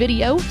broadcast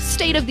video,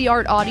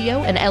 state-of-the-art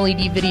audio, and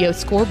LED video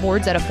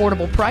scoreboards at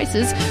affordable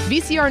prices,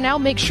 VCR now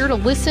makes sure to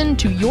listen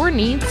to your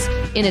needs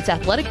in its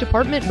athletic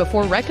department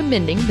before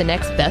recommending the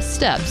next best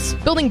steps.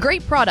 Building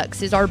great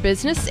products is our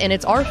business, and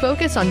it's our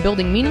focus on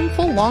building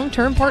meaningful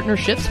long-term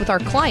partnerships with our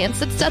clients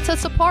that sets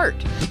us apart.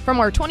 From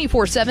our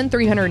 24/7,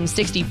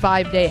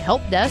 365-day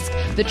help desk,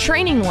 the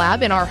training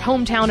lab in our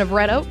hometown of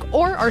Red Oak,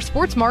 or our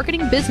sports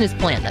marketing business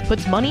plan that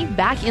puts money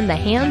back in the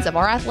hands of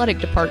our athletic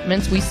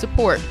departments we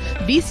support,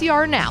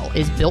 VCR Now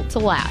is built to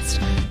last.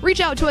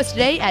 Reach out to us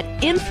today at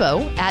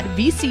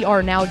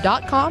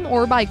info@vcrnow.com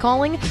or by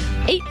calling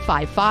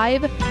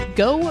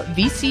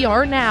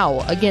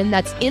 855-GO-VCR-NOW. Again,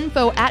 that's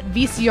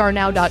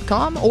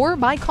info@vcrnow.com or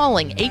by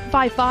calling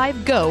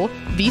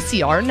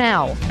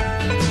 855-GO-VCR-NOW.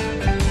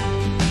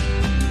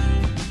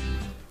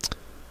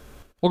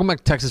 Welcome back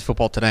to Texas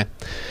Football Today.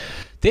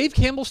 Dave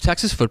Campbell's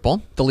Texas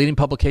Football, the leading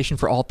publication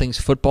for all things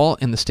football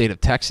in the state of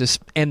Texas,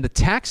 and the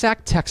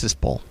TaxAct Texas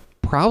Bowl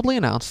proudly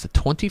announced the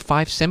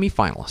 25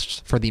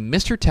 semifinalists for the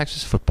Mr.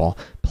 Texas Football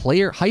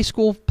High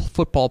School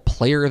Football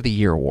Player of the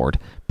Year Award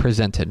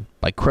presented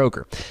by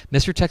Kroger.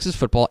 Mr. Texas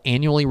Football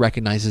annually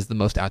recognizes the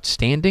most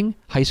outstanding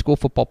high school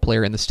football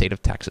player in the state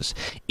of Texas.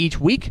 Each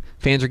week,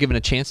 fans are given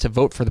a chance to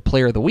vote for the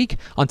Player of the Week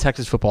on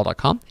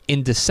TexasFootball.com.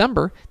 In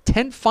December,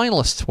 10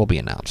 finalists will be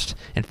announced,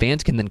 and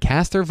fans can then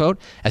cast their vote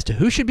as to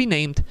who should be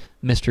named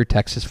Mr.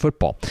 Texas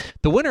Football.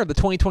 The winner of the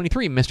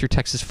 2023 Mr.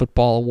 Texas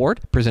Football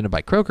Award, presented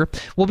by Kroger,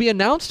 will be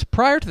announced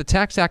prior to the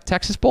TaxAct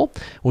Texas Bowl,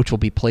 which will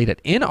be played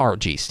at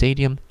NRG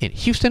Stadium in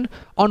Houston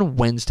on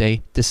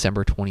Wednesday,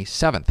 December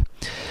 27th.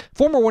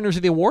 Former winners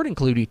of the award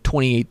include the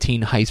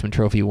 2018 Heisman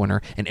Trophy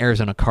winner and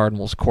Arizona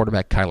Cardinals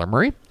quarterback Kyler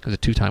Murray, who's a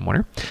two-time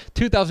winner,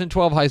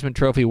 2012 Heisman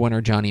Trophy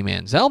winner Johnny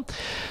Manziel,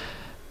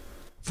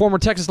 former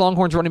Texas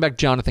Longhorns running back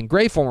Jonathan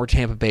Gray, former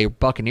Tampa Bay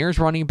Buccaneers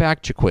running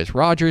back Jaquiz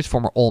Rogers,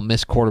 former Ole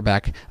Miss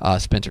quarterback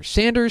Spencer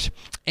Sanders,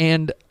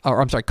 current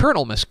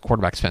Ole Miss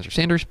quarterback Spencer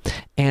Sanders,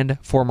 and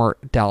former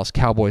Dallas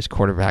Cowboys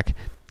quarterback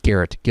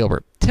Garrett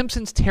Gilbert.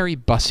 Timpson's Terry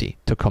Bussey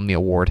took home the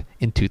award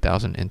in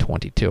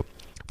 2022.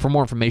 For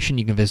more information,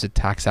 you can visit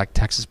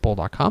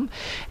TaxActTexasBowl.com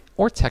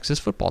or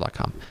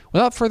TexasFootball.com.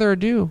 Without further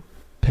ado,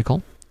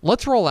 Pickle,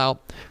 let's roll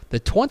out the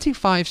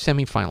 25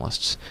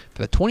 semifinalists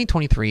for the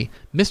 2023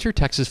 Mr.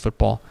 Texas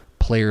Football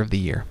Player of the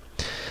Year.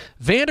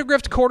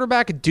 Vandergrift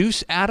quarterback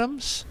Deuce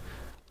Adams,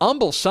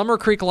 Humble Summer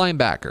Creek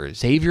linebacker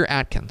Xavier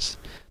Atkins,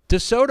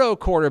 DeSoto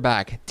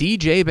quarterback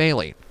DJ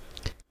Bailey,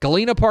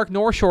 Galena Park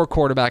North Shore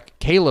quarterback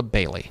Caleb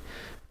Bailey,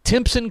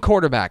 Timpson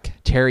quarterback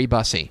Terry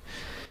Bussey,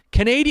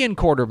 Canadian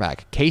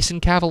quarterback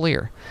Kaysen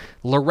Cavalier,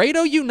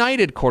 Laredo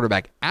United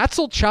quarterback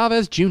Axel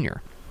Chavez Jr.,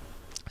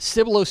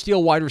 Cibolo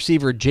Steel wide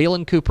receiver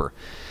Jalen Cooper,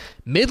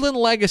 Midland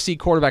Legacy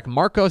quarterback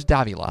Marcos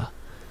Davila.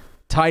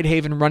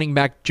 Tidehaven running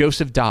back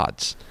Joseph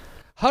Dodds.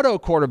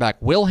 Hutto quarterback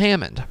Will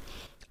Hammond.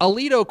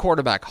 Aledo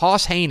quarterback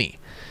Hoss Haney.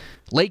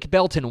 Lake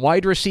Belton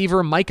wide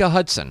receiver Micah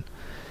Hudson.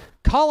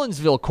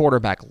 Collinsville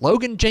quarterback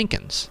Logan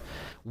Jenkins.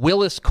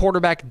 Willis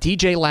quarterback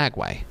DJ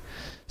Lagway.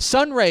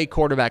 Sunray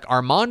quarterback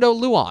Armando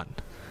Luan.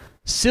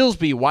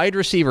 Silsby wide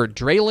receiver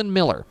Draylon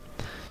Miller.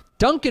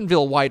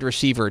 Duncanville wide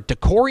receiver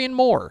DeCorian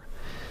Moore.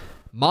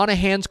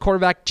 Monaghan's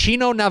quarterback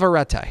Chino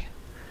Navarrete.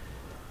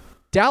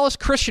 Dallas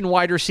Christian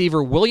wide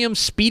receiver William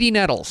Speedy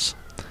Nettles.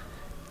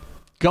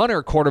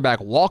 Gunner quarterback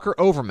Walker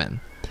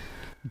Overman.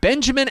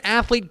 Benjamin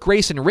athlete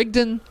Grayson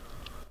Rigdon.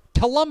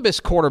 Columbus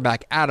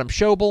quarterback Adam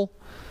Schobel.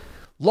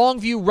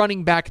 Longview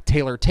running back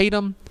Taylor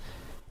Tatum.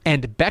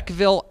 And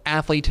Beckville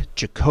athlete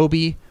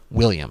Jacoby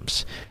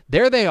Williams.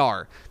 There they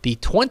are, the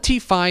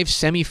 25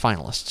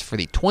 semifinalists for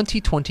the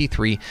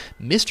 2023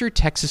 Mr.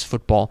 Texas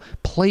Football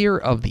Player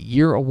of the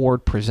Year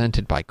Award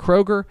presented by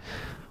Kroger.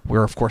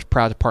 We're, of course,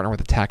 proud to partner with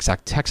the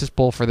TaxAct Texas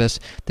Bowl for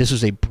this. This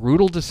was a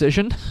brutal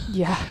decision.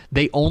 Yeah.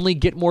 They only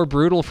get more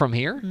brutal from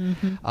here.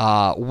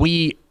 Mm-hmm.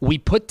 We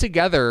put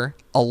together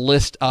a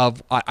list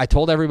of... I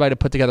told everybody to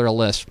put together a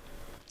list.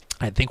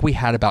 I think we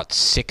had about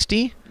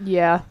 60.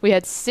 Yeah, we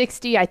had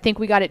 60. I think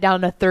we got it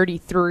down to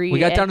 33. We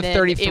got down to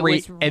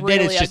 33, and then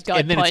it's just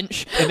and then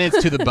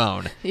it's to the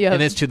bone. Yep.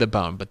 And it's to the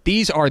bone. But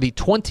these are the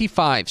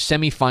 25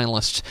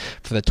 semifinalists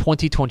for the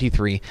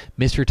 2023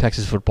 Mr.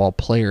 Texas Football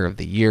Player of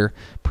the Year,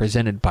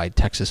 presented by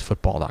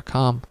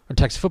TexasFootball.com or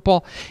Texas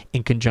Football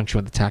in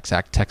conjunction with the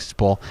TaxAct Texas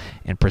Bowl,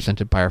 and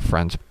presented by our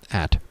friends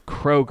at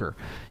Kroger.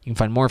 You can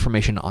find more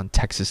information on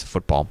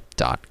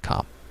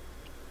TexasFootball.com.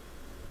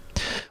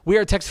 We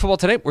are Texas Football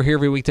Today. We're here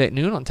every weekday at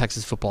noon on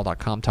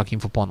TexasFootball.com, talking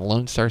football in the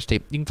Lone Star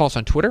State. You can follow us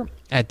on Twitter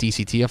at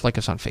DCTF, like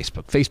us on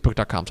Facebook,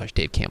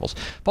 Facebook.com/Dave Campbell's.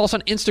 Follow us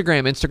on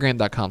Instagram,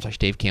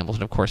 Instagram.com/Dave Campbell's.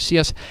 And, of course, see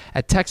us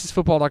at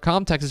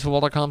TexasFootball.com,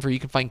 TexasFootball.com, where you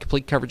can find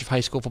complete coverage of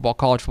high school football,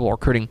 college football,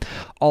 recruiting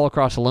all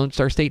across the Lone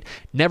Star State.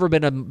 Never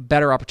been a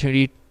better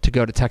opportunity to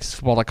go to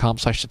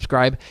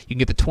TexasFootball.com/subscribe. You can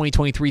get the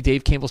 2023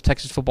 Dave Campbell's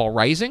Texas Football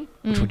Rising,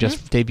 which we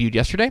just debuted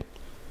yesterday.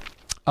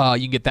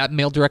 You can get that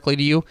mailed directly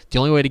to you. The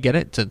only way to get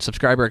it, it's a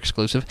subscriber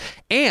exclusive.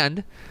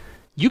 And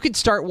you can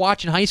start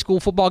watching high school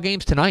football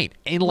games tonight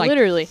in like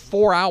literally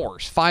 4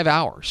 hours, 5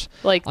 hours.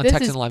 Like, on this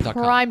is TexanLive.com.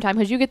 prime time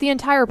because you get the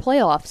entire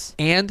playoffs.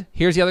 And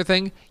here's the other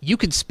thing. You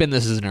can spin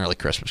this as an early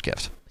Christmas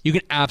gift. You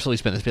can absolutely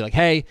spin this. Be like,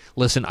 hey,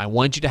 listen, I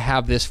want you to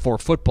have this for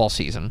football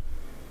season.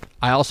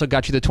 I also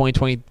got you the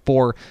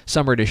 2024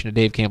 summer edition of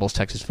Dave Campbell's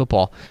Texas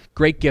Football.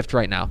 Great gift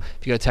right now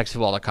if you go to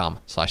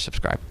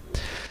TexasFootball.com/subscribe.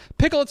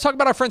 Pickle, let's talk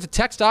about our friends at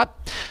TxDOT.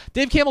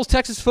 Dave Campbell's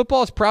Texas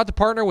Football is proud to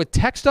partner with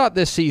TxDOT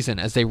this season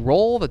as they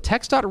roll the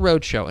TxDOT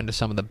Roadshow into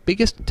some of the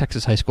biggest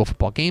Texas high school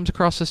football games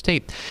across the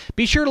state.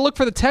 Be sure to look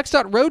for the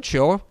TxDOT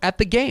Roadshow at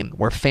the game,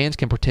 where fans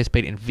can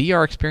participate in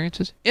VR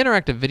experiences,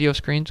 interactive video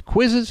screens,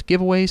 quizzes,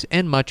 giveaways,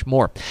 and much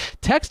more.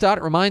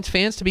 TxDOT reminds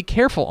fans to be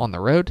careful on the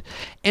road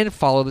and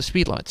follow the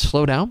speed limit.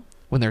 Slow down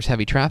when there's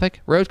heavy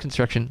traffic, road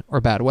construction, or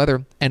bad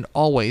weather, and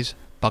always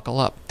buckle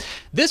up.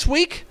 This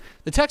week,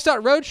 the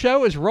TxDOT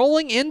Roadshow is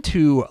rolling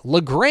into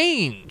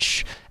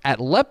LaGrange at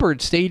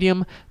Leopard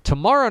Stadium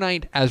tomorrow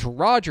night as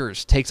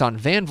Rogers takes on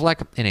Van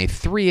Vleck in a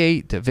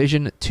 3A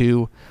Division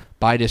II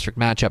by-district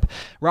matchup.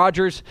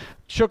 Rogers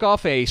shook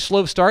off a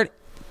slow start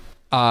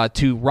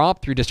to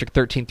romp through District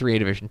 13 3A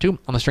Division II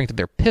on the strength of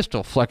their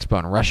pistol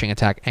flexbone rushing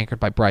attack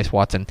anchored by Bryce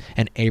Watson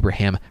and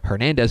Abraham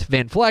Hernandez.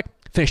 Van Vleck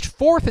finished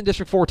 4th in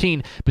District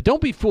 14, but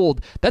don't be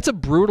fooled. That's a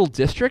brutal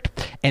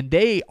district, and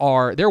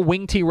their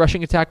wing T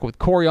rushing attack with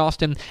Corey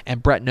Austin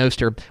and Brett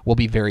Noster will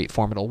be very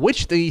formidable.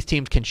 Which of these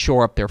teams can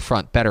shore up their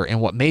front better in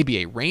what may be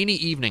a rainy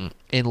evening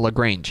in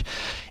LaGrange?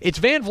 It's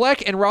Van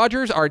Vleck and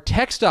Rogers, our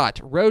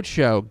TxDOT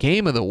Roadshow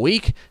Game of the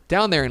Week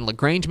down there in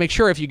LaGrange. Make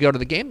sure if you go to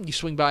the game, you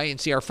swing by and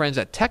see our friends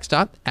at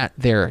TxDOT at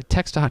their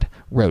TxDOT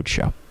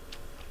Roadshow.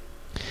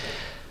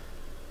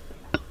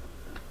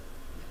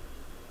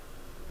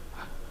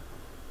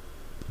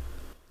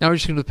 Now we're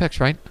just going to do the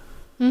picks, right?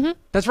 Mm-hmm.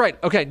 That's right.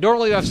 Okay,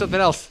 normally I have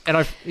something else.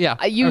 And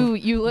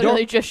You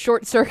literally just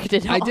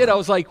short-circuited I did. I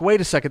was like,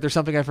 wait a second, there's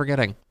something I'm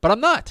forgetting. But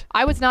I'm not.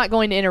 I was not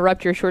going to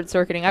interrupt your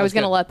short-circuiting. I was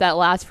going to let that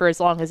last for as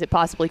long as it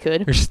possibly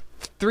could. There's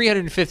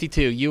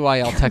 352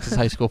 UIL Texas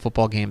high school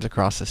football games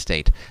across the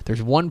state.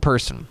 There's one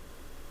person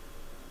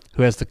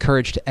who has the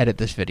courage to edit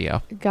this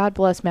video. God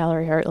bless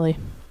Mallory Hartley.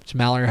 It's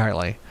Mallory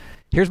Hartley.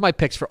 Here's my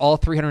picks for all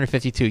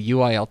 352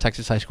 UIL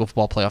Texas high school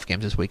football playoff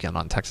games this weekend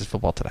on Texas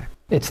Football Today.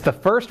 It's the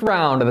first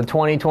round of the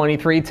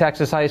 2023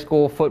 Texas high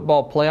school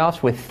football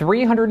playoffs with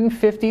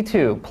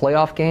 352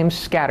 playoff games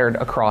scattered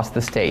across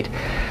the state.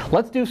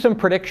 Let's do some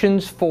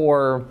predictions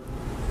for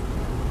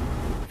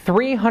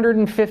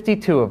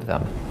 352 of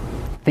them.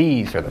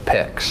 These are the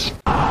picks.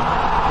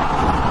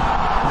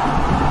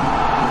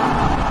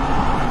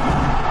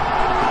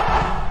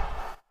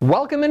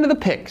 Welcome into the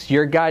Picks,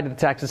 your guide to the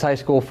Texas high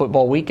school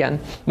football weekend.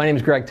 My name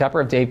is Greg Tepper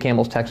of Dave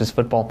Campbell's Texas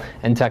Football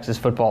and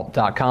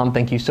TexasFootball.com.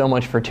 Thank you so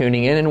much for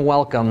tuning in and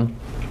welcome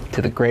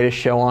to the greatest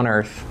show on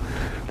earth,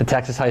 The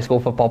Texas High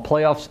School Football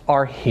Playoffs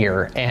are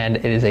here, and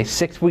it is a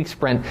 6-week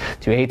sprint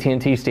to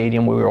AT&T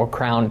Stadium where we will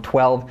crown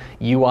 12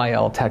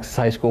 UIL Texas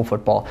High School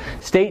Football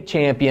state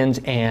champions,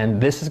 and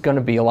this is going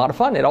to be a lot of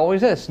fun. It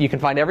always is. You can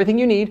find everything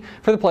you need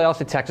for the playoffs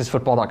at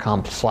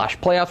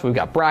texasfootball.com/playoffs. We've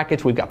got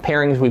brackets, we've got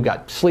pairings, we've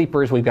got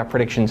sleepers, we've got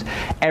predictions,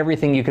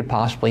 everything you could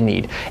possibly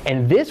need.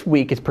 And this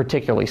week is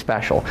particularly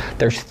special.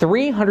 There's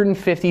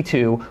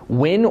 352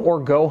 win or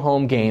go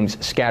home games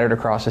scattered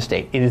across the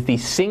state. It is the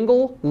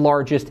single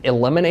largest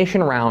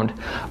elimination round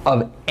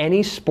of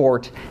any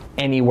sport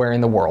anywhere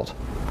in the world.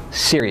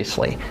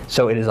 Seriously.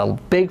 So it is a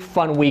big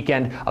fun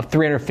weekend of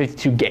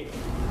 352 games.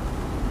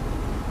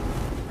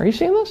 Are you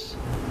seeing this?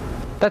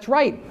 That's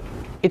right.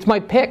 It's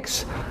my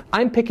picks.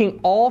 I'm picking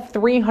all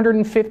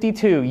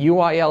 352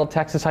 UIL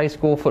Texas High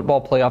School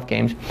Football Playoff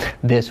games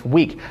this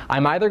week.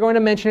 I'm either going to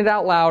mention it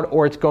out loud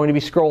or it's going to be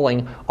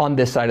scrolling on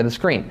this side of the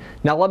screen.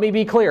 Now let me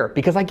be clear,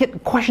 because I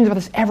get questions about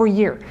this every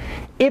year.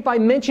 If I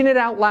mention it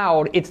out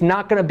loud, it's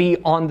not going to be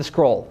on the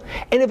scroll.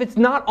 And if it's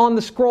not on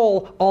the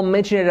scroll, I'll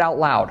mention it out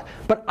loud.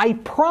 But I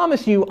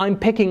promise you I'm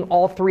picking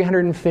all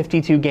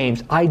 352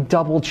 games. I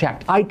double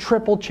checked, I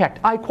triple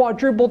checked, I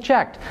quadruple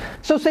checked.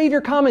 So save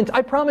your comments.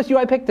 I promise you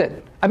I picked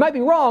it. I might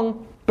be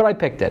wrong, but I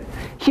picked it.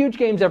 Huge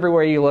games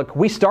everywhere you look.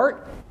 We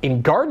start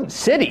in Garden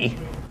City.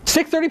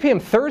 6:30 p.m.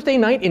 Thursday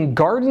night in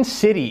Garden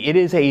City. It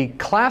is a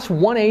Class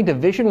 1A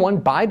Division I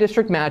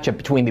by-district matchup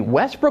between the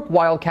Westbrook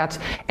Wildcats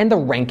and the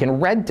Rankin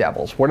Red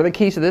Devils. What are the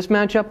keys to this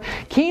matchup?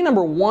 Key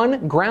number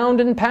 1, ground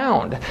and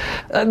pound.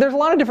 There's a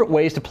lot of different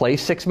ways to play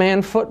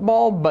six-man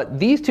football, but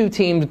these two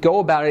teams go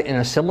about it in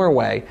a similar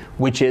way,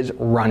 which is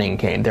running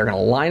game. They're going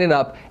to line it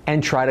up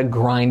and try to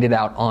grind it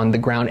out on the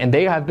ground, and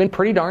they have been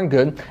pretty darn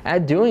good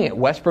at doing it.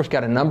 Westbrook's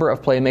got a number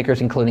of playmakers,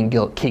 including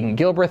Keegan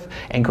Gilbreth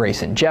and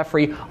Grayson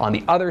Jeffrey. On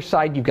the other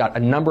side, you've got a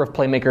number of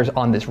playmakers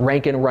on this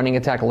Rankin running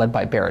attack led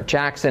by Barrett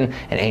Jackson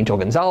and Angel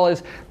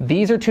Gonzalez.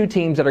 These are two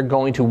teams that are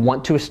going to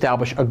want to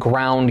establish a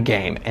ground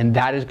game, and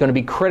that is going to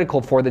be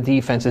critical for the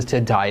defenses to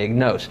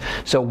diagnose.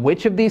 So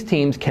which of these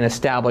teams can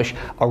establish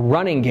a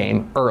running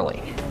game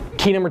early?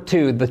 Key number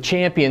 2, the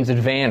champion's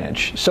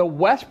advantage. So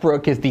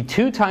Westbrook is the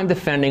two-time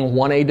defending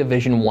 1A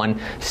Division I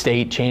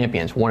state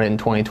champions. Won it in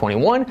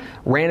 2021,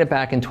 ran it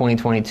back in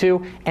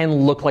 2022,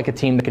 and looked like a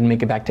team that can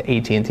make it back to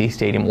AT&T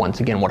Stadium once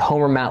again. What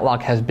Homer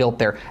Matlock has built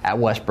there at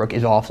Westbrook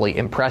is awfully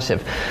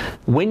impressive.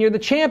 When you're the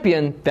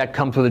champion, that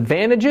comes with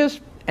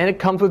advantages and it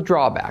comes with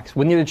drawbacks.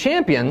 When you're the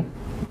champion,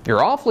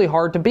 you're awfully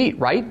hard to beat,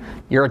 right?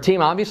 You're a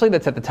team, obviously,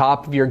 that's at the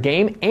top of your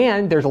game,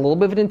 and there's a little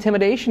bit of an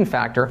intimidation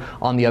factor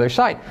on the other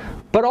side.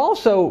 But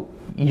also,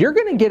 you're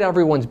going to get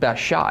everyone's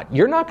best shot.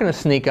 You're not going to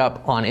sneak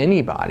up on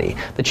anybody.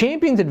 The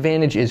champion's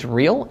advantage is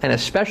real, and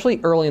especially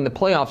early in the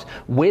playoffs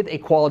with a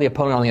quality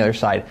opponent on the other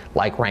side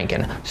like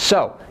Rankin.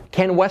 So,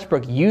 can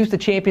Westbrook use the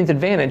champion's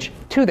advantage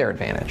to their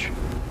advantage?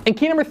 And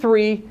key number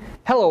 3,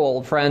 hello,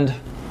 old friend.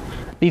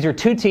 These are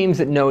two teams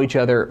that know each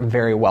other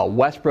very well.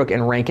 Westbrook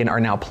and Rankin are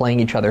now playing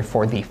each other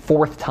for the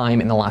 4th time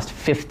in the last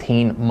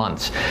 15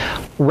 months.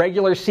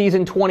 Regular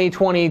season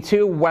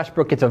 2022,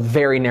 Westbrook gets a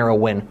very narrow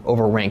win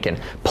over Rankin.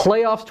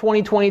 Playoffs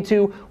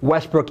 2022,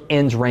 Westbrook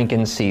ends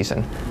Rankin's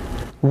season.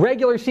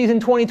 Regular season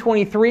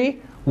 2023,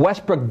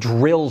 Westbrook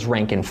drills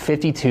Rankin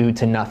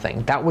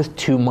 52-0. That was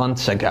 2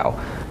 months ago.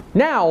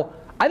 Now,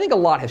 I think a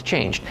lot has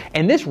changed,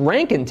 and this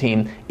Rankin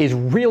team is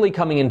really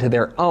coming into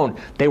their own.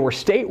 They were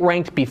state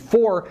ranked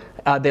before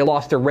they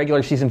lost their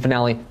regular season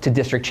finale to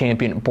district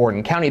champion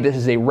Borden County. This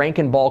is a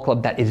Rankin ball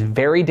club that is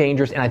very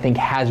dangerous and I think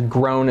has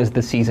grown as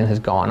the season has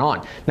gone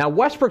on. Now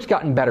Westbrook's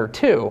gotten better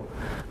too,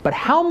 but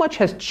how much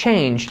has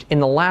changed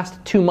in the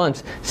last 2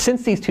 months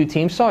since these two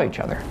teams saw each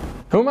other?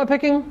 Who am I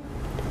picking?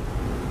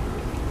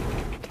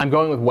 I'm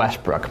going with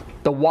Westbrook.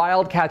 The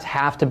Wildcats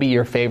have to be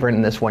your favorite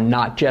in this one,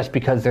 not just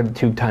because they're the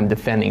two-time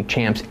defending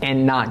champs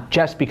and not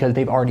just because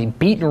they've already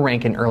beaten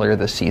Rankin earlier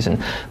this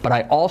season, but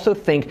I also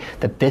think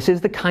that this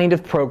is the kind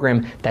of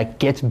program that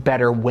gets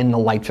better when the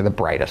lights are the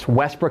brightest.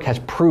 Westbrook has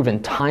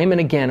proven time and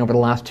again over the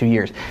last 2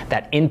 years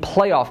that in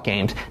playoff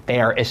games,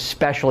 they are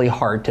especially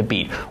hard to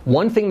beat.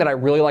 One thing that I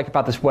really like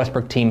about this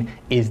Westbrook team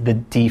is the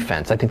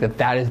defense. I think that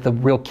that is the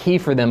real key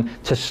for them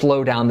to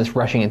slow down this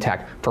rushing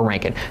attack for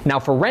Rankin. Now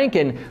for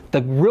Rankin,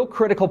 the real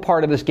critical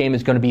part of this game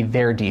is going to be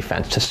their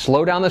defense, to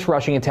slow down this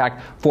rushing attack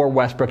for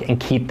Westbrook and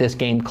keep this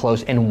game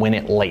close and win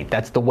it late.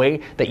 That's the way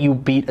that you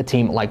beat a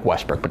team like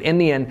Westbrook. But in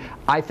the end,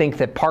 I think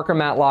that Parker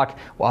Matlock,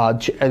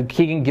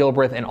 Keegan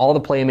Gilbreth, and all the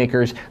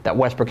playmakers that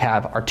Westbrook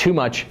have are too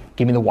much.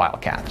 Give me the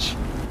Wildcats.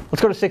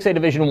 Let's go to 6A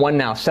Division I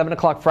now. 7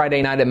 o'clock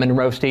Friday night at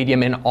Monroe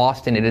Stadium in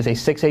Austin. It is a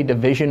 6A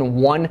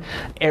Division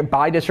I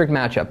by-district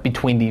matchup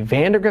between the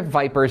Vandergrift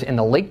Vipers and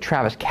the Lake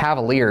Travis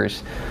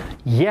Cavaliers.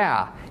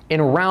 Yeah,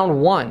 in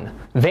round 1.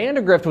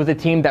 Vandegrift was a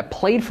team that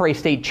played for a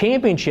state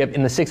championship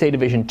in the 6A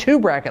Division II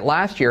bracket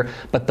last year,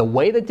 but the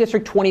way the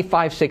District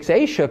 25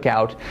 6A shook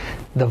out,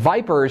 the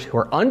Vipers, who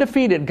are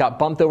undefeated, got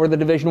bumped over the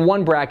Division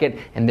I bracket,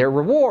 and their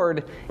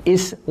reward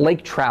is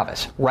Lake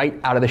Travis, right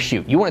out of the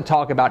chute. You want to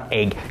talk about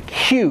a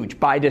huge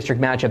by-district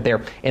matchup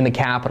there in the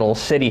capital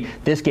city.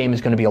 This game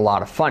is going to be a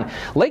lot of fun.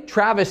 Lake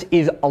Travis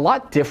is a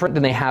lot different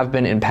than they have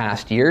been in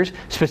past years.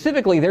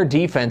 Specifically, their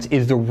defense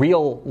is the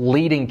real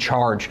leading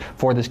charge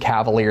for this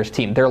Cavaliers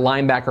team. Their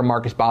linebacker,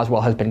 Marcus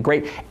Boswell, has been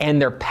great, and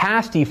their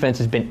pass defense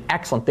has been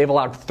excellent. They've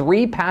allowed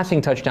 3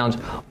 passing touchdowns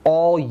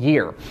all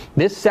year.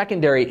 This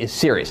secondary is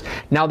serious.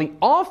 Now, the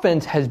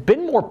offense has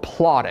been more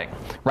plodding,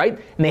 right?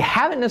 And they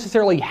haven't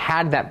necessarily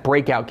had that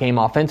breakout game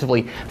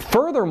offensively.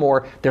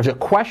 Furthermore, there's a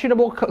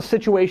questionable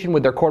situation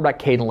with their quarterback,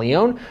 Caden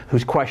Leone,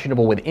 who's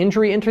questionable with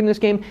injury entering this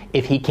game.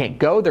 If he can't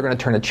go, they're going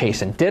to turn to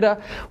Chase and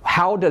Dida.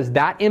 How does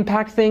that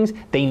impact things?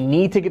 They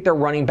need to get their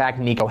running back,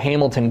 Nico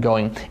Hamilton,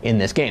 going in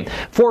this game.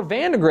 For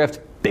Vandegrift,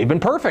 they've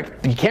been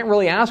perfect. You can't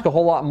really ask a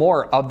whole lot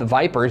more of the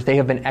Vipers. They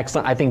have been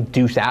excellent. I think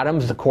Deuce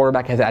Adams, the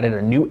quarterback, has added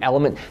a new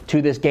element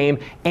to this game.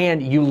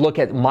 And you look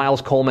at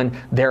Miles Coleman,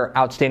 their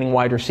outstanding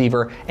wide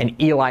receiver,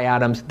 and Eli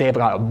Adams. They've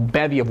got a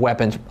bevy of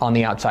weapons on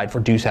the outside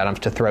for Deuce Adams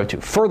to throw to.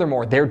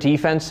 Furthermore, their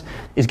defense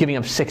is giving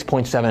up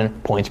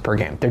 6.7 points per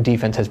game. Their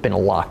defense has been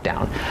locked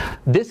down.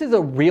 This is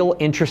a real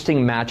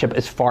interesting matchup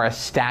as far as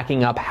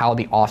stacking up how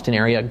the Austin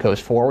area goes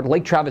forward.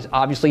 Lake Travis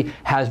obviously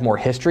has more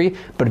history,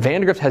 but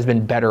Vandegrift has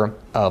been better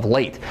of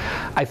late.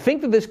 I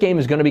think that this game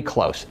is going to be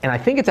close, and I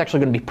think it's actually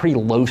going to be pretty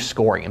low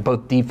scoring, and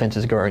both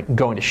defenses are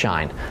going to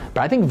shine.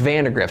 But I think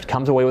Vandegrift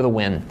comes away with a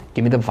win.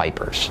 Give me the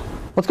Vipers.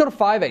 Let's go to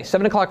 5A,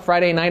 7 o'clock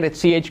Friday night at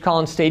C.H.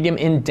 Collins Stadium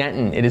in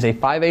Denton. It is a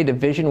 5A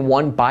Division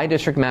I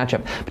by-district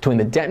matchup between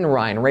the Denton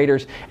Ryan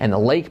Raiders and the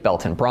Lake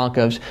Belton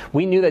Broncos.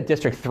 We knew that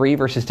District 3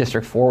 versus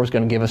District 4 was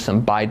going to give us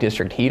some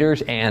by-district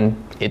heaters,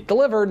 and it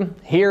delivered.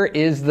 Here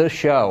is the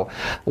show.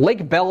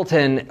 Lake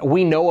Belton,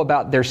 we know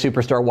about their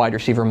superstar wide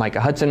receiver Micah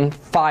Hudson,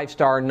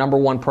 5-star number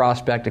 1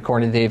 prospect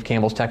according to Dave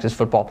Campbell's Texas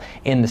Football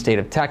in the state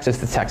of Texas.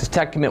 The Texas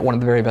Tech commit, one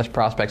of the very best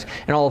prospects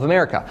in all of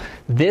America.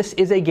 This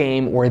is a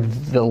game where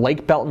the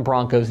Lake Belton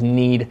Broncos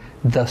need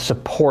the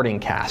supporting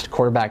cast,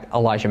 quarterback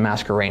Elijah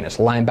Mascarenas,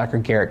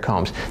 linebacker Garrett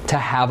Combs, to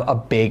have a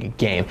big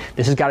game.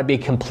 This has got to be a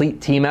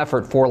complete team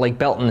effort for Lake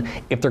Belton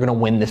if they're going to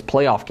win this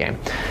playoff game.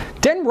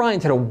 Denton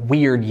Ryan's had a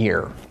weird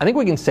year. I think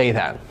we can say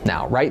that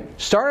now, right?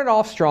 Started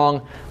off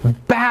strong,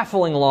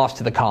 baffling loss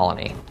to the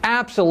Colony.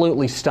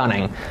 Absolutely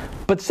stunning.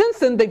 But since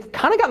then, they've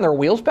kind of gotten their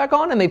wheels back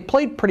on, and they've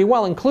played pretty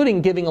well, including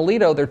giving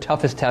Aledo their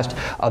toughest test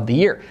of the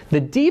year.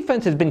 The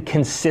defense has been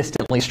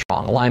consistently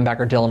strong.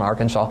 Linebacker Dylan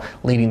Arkansas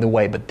leading the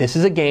way. But this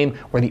is a game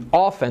where the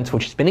offense,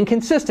 which has been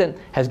inconsistent,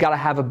 has got to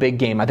have a big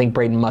game. I think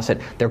Braden Mussett,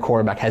 their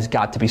quarterback, has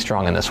got to be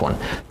strong in this one.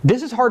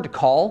 This is hard to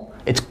call.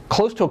 It's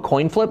close to a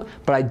coin flip,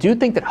 but I do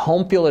think that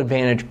home field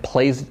advantage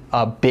plays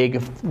a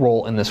big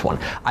role in this one.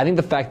 I think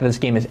the fact that this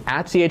game is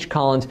at C.H.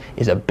 Collins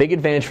is a big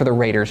advantage for the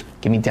Raiders.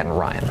 Give me Denton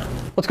Ryan.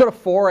 Let's go to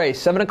 4A,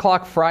 7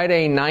 o'clock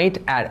Friday night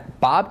at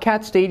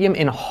Bobcat Stadium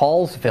in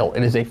Hallsville.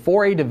 It is a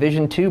 4A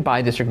Division II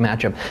by-district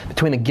matchup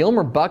between the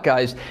Gilmer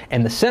Buckeyes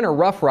and the Center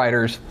Rough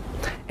Riders.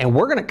 And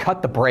we're going to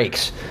cut the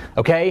brakes,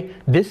 okay?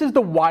 This is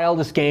the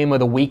wildest game of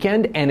the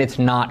weekend, and it's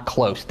not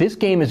close. This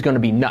game is going to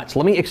be nuts.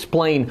 Let me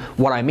explain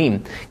what I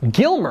mean.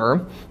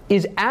 Gilmer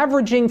is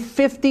averaging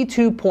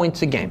 52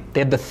 points a game. They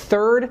have the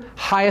 3rd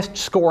highest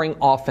scoring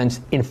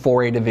offense in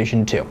 4A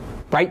Division II.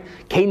 Right?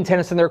 Caden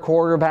Tennyson, their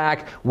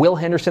quarterback, Will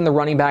Henderson, the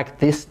running back.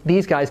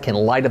 These guys can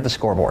light up the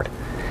scoreboard.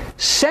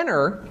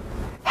 Center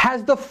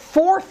has the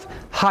 4th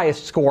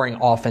highest scoring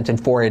offense in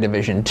 4A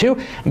Division II.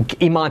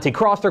 Emonte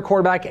Cross, their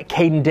quarterback,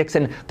 Caden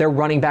Dixon, their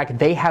running back,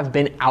 they have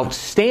been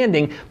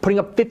outstanding, putting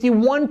up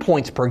 51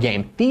 points per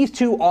game. These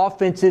two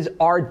offenses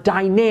are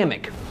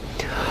dynamic.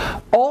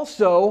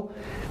 Also,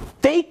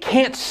 they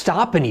can't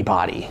stop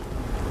anybody.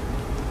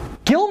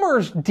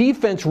 Gilmer's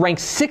defense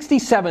ranks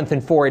 67th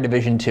in 4A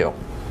Division II.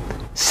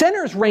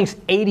 Centers ranks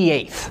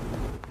 88th.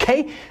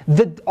 Okay?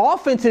 The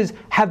offenses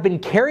have been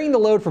carrying the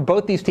load for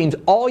both these teams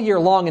all year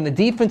long, and the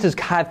defenses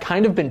have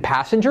kind of been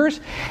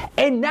passengers,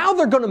 and now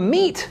they're going to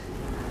meet.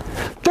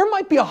 There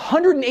might be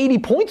 180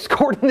 points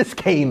scored in this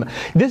game.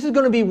 This is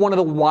going to be one of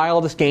the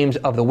wildest games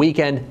of the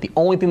weekend. The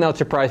only thing that would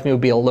surprise me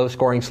would be a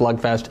low-scoring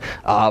slugfest.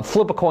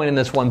 Flip a coin in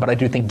this one, but I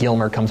do think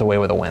Gilmer comes away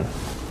with a win.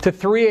 To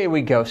 3A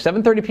we go,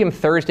 7:30 p.m.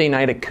 Thursday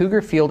night at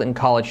Cougar Field in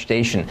College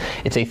Station.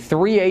 It's a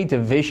 3A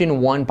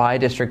Division I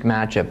by-district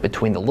matchup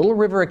between the Little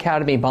River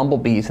Academy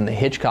Bumblebees and the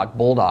Hitchcock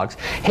Bulldogs.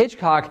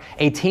 Hitchcock,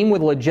 a team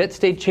with legit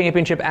state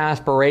championship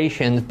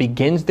aspirations,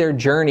 begins their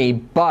journey,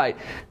 but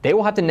they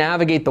will have to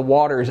navigate the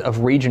waters of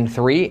Region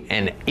 3,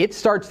 and it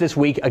starts this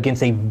week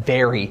against a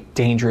very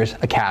dangerous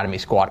Academy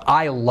squad.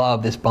 I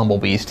love this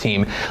Bumblebees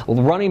team.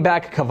 Running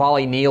back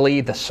Cavalli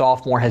Neely, the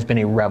sophomore, has been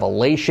a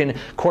revelation.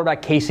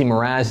 Quarterback Casey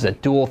Mraz is a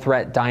dual dual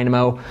threat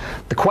dynamo.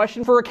 The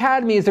question for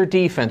Academy is their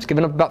defense,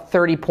 giving up about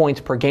 30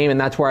 points per game, and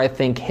that's where I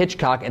think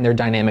Hitchcock and their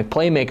dynamic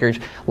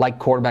playmakers like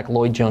quarterback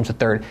Lloyd Jones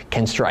III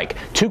can strike.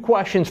 2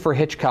 questions for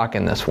Hitchcock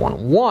in this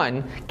one.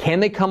 1, can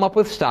they come up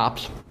with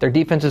stops? Their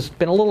defense has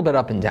been a little bit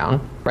up and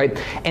down, right?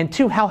 And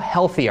 2, how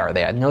healthy are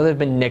they? I know they've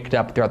been nicked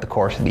up throughout the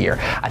course of the year.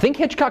 I think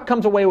Hitchcock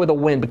comes away with a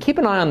win, but keep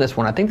an eye on this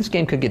one. I think this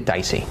game could get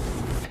dicey.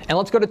 And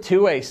let's go to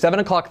 2A, 7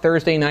 o'clock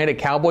Thursday night at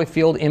Cowboy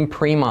Field in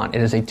Fremont.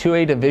 It is a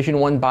 2A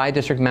Division I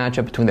bi-district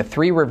matchup between the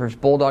Three Rivers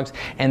Bulldogs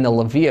and the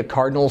La Villa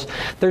Cardinals.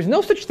 There's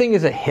no such thing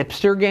as a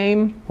hipster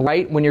game,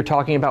 right, when you're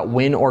talking about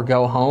win or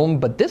go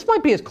home, but this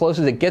might be as close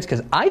as it gets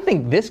because I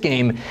think this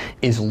game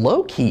is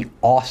low-key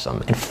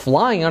awesome and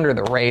flying under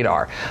the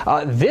radar.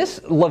 This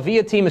La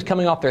Villa team is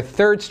coming off their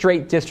 3rd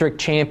straight district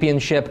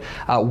championship,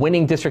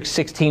 winning District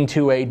 16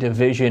 2A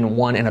Division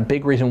I, and a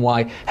big reason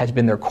why has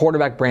been their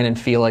quarterback, Brandon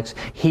Felix.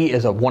 He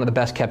is one of the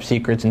best kept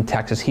secrets in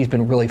Texas. He's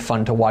been really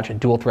fun to watch, a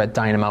dual threat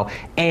dynamo,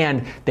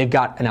 and they've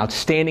got an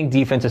outstanding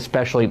defense,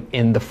 especially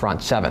in the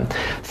front 7.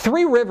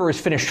 Three Rivers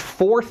finished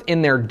 4th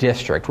in their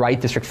district,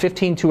 right? District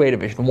 15 2A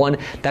Division I.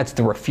 That's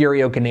the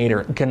Refugio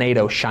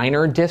Ganado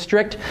Shiner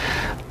district.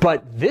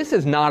 But this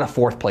is not a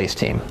 4th place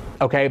team,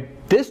 okay?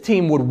 This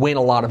team would win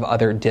a lot of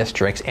other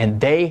districts,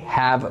 and they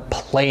have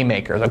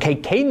playmakers. Okay,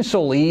 Caden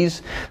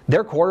Solis,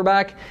 their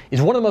quarterback,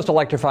 is one of the most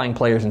electrifying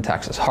players in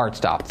Texas. Hard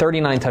stop.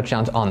 39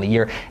 touchdowns on the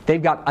year.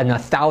 They've got an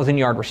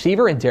 1,000-yard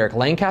receiver in Derek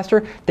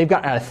Lancaster. They've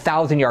got a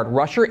 1,000-yard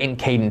rusher in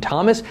Caden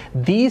Thomas.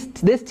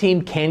 This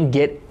team can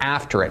get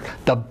after it.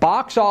 The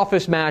box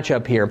office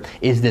matchup here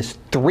is this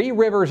Three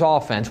Rivers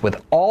offense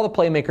with all the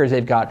playmakers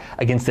they've got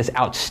against this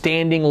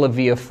outstanding La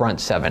Villa front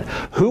 7.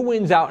 Who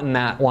wins out in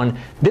that one?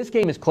 This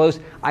game is close.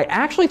 I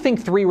actually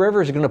think Three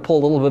Rivers are going to pull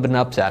a little bit of an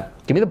upset.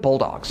 Give me the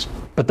Bulldogs.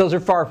 But those are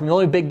far from the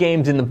only big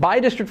games in the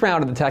bi-district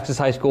round of the Texas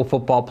High School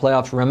Football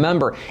Playoffs.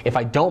 Remember, if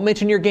I don't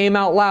mention your game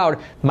out loud,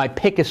 my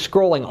pick is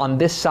scrolling on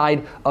this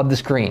side of the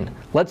screen.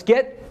 Let's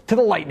get to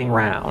the lightning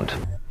round.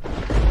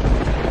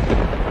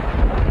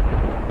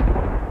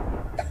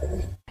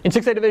 In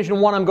 6A Division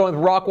I, I'm going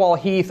with Rockwall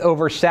Heath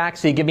over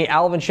Saxe. Give me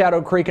Alvin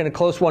Shadow Creek in a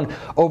close one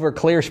over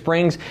Clear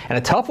Springs. And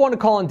a tough one to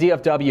call in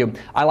DFW.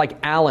 I like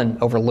Allen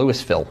over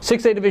Louisville.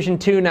 6A Division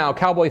II now.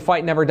 Cowboy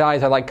Fight Never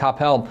Dies. I like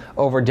Coppell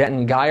over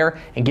Denton Geyer.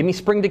 And give me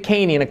Spring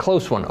Decaney in a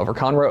close one over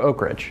Conroe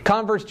Oak Ridge.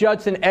 Converse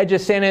Judson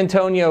edges San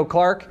Antonio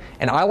Clark.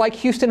 And I like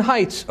Houston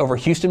Heights over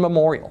Houston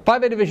Memorial.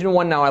 5A Division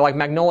I now. I like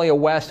Magnolia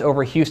West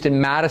over Houston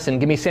Madison.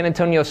 Give me San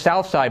Antonio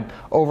Southside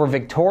over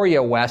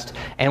Victoria West.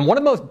 And one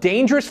of the most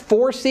dangerous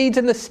 4 seeds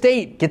in the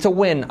state gets a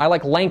win. I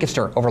like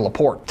Lancaster over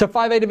LaPorte. To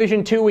 5A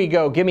Division II we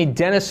go. Give me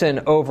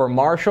Denison over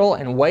Marshall,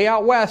 and way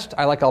out west,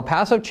 I like El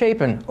Paso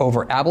Chapin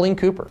over Abilene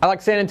Cooper. I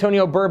like San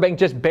Antonio Burbank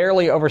just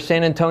barely over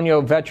San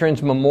Antonio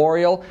Veterans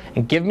Memorial,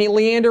 and give me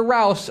Leander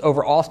Rouse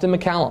over Austin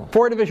McCallum.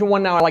 4A Division I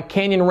now, I like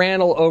Canyon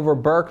Randall over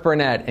Burke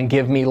Burnett, and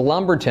give me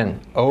Lumberton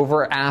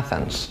over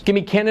Athens. Give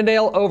me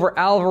Kennedale over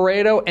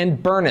Alvarado,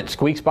 and Burnett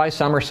squeaks by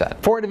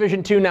Somerset. 4A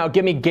Division II now,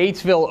 give me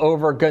Gatesville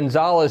over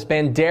Gonzales.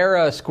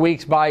 Bandera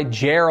squeaks by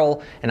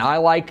Jarrell, and I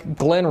like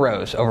Glen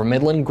Rose over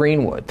Midland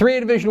Greenwood. 3A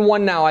Division I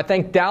now, I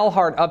think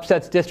Dalhart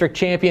upsets district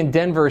champion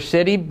Denver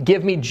City.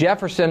 Give me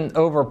Jefferson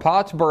over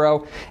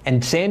Pottsboro,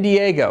 and San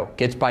Diego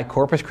gets by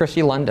Corpus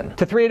Christi London.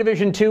 To 3A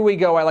Division II we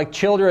go. I like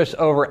Childress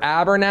over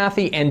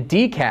Abernathy, and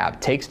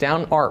DeKalb takes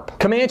down ARP.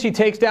 Comanche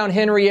takes down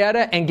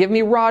Henrietta, and give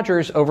me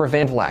Rogers over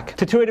Van Vleck.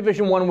 To 2A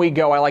Division I we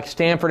go. I like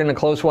Stanford in a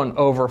close one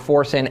over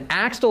Forsan.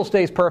 Axtell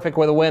stays perfect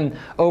with a win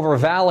over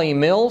Valley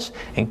Mills,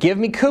 and give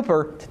me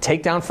Cooper to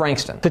take down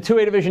Frankston. To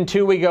 2A Division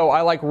II we go. I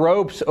like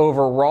Ropes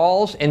over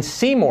Rawls, and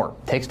Seymour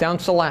takes down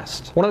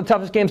Celeste. One of the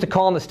toughest games to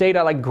call in the state,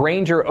 I like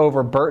Granger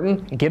over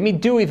Burton, and give me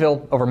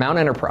Deweyville over Mount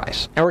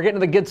Enterprise. And we're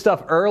getting to the good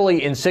stuff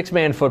early in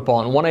 6-man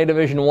football. In 1A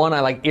Division I, I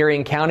like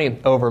Erie County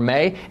over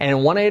May, and in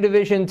 1A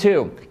Division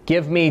II,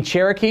 give me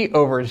Cherokee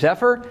over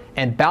Zephyr,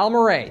 and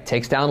Balmorhea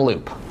takes down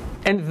Loop.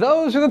 And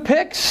those are the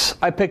picks.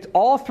 I picked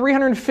all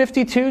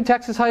 352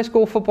 Texas high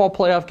school football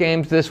playoff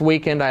games this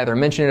weekend. I either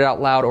mentioned it out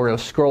loud or it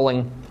was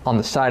scrolling on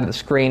the side of the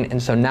screen. And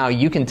so now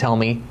you can tell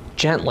me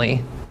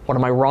gently, what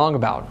am I wrong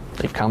about?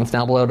 Leave comments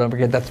down below. Don't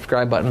forget that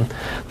subscribe button.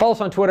 Follow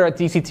us on Twitter at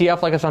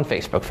DCTF. Like us on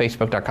Facebook,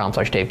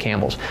 facebook.com/Dave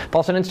Campbells.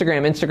 Follow us on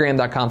Instagram,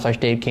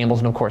 instagram.com/Dave Campbells.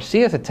 And of course,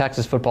 see us at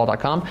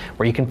texasfootball.com,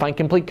 where you can find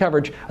complete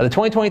coverage of the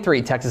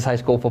 2023 Texas High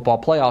School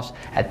Football Playoffs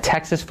at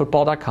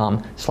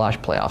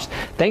texasfootball.com/playoffs.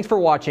 Thanks for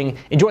watching.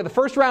 Enjoy the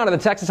first round of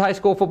the Texas High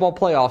School Football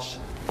Playoffs.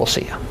 We'll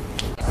see you.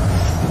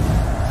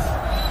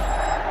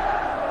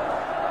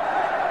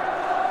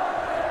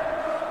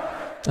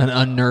 An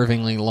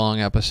unnervingly long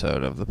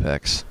episode of the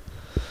picks.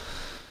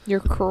 You're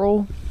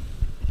cruel.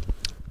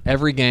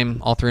 Every game,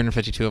 all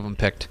 352 of them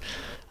picked.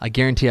 I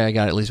guarantee I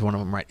got at least one of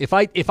them right. If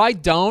I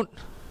don't,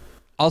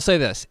 I'll say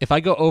this. If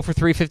I go 0 for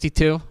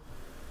 352,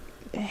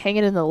 hang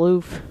it in the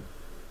loop.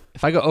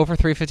 If I go 0 for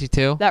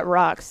 352, that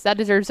rocks. That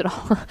deserves an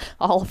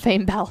Hall of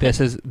Fame ballot.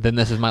 This is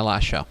my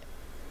last show.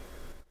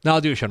 No,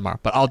 I'll do a show tomorrow,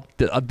 but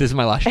this is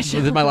my last. This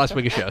is my last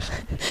week of shows.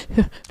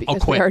 I'll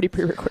quit. We already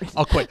pre-recorded.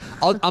 I'll quit.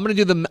 I'm gonna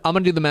do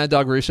the Mad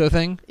Dog Russo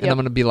thing, and I'm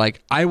gonna be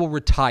like, I will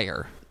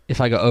retire if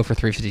I go 0 for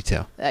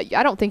 352.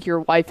 I don't think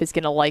your wife is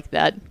gonna like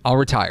that. I'll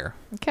retire.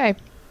 Okay.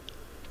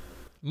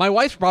 My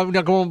wife's probably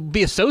not going to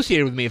be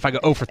associated with me if I go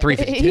 0 for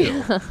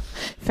 352.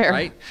 Fair.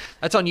 Right?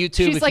 That's on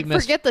YouTube. She's like,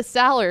 forget the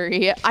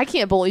salary. I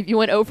can't believe you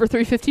went 0 for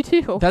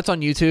 352. That's on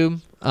YouTube.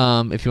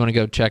 If you want to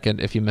go check it,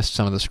 if you missed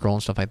some of the scroll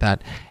and stuff like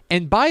that.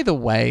 And by the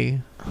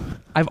way,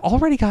 I've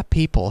already got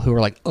people who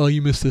are like, "Oh,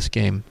 you missed this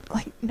game."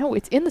 Like, no,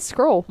 it's in the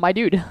scroll, my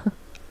dude.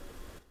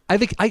 I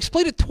think I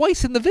explained it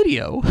twice in the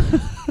video.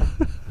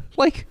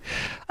 Like,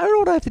 I don't know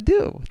what I have to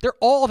do. They're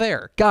all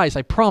there, guys.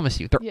 I promise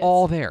you, they're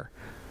all there.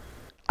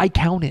 I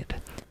counted.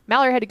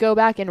 Mallory had to go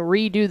back and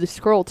redo the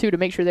scroll too to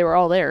make sure they were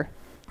all there.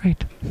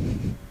 Right.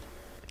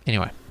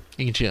 Anyway,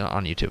 you can see it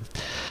on YouTube.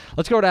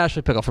 Let's go to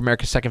Ashley Pickle for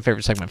America's second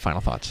favorite segment.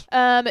 Final thoughts.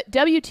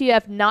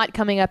 WTF not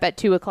coming up at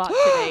 2 o'clock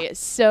today.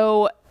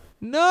 So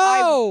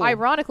no.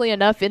 Ironically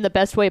enough, in the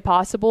best way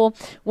possible,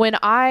 and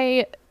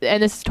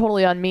this is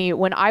totally on me,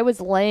 when I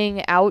was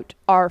laying out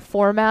our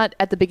format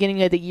at the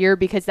beginning of the year,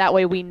 because that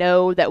way we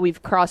know that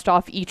we've crossed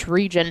off each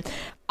region,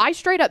 I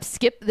straight up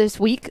skipped this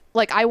week.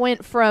 Like, I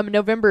went from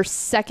November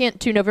 2nd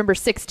to November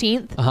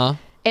 16th.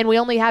 And we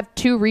only have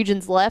 2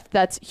 regions left.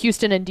 That's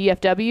Houston and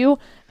DFW.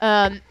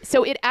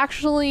 So it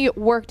actually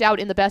worked out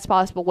in the best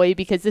possible way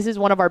because this is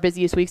one of our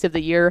busiest weeks of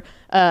the year.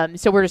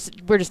 So we're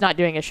just not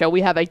doing a show.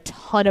 We have a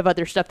ton of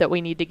other stuff that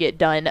we need to get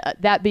done.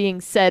 That being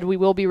said, we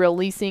will be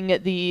releasing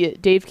the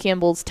Dave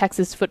Campbell's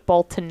Texas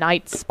Football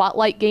Tonight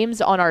Spotlight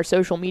games on our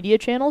social media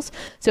channels.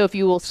 So if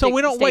you will stay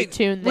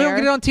tuned there. We don't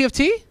get it on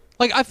TFT?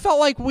 Like, I felt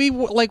like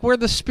we're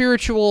the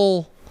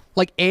spiritual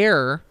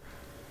heir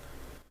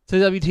to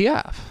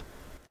WTF.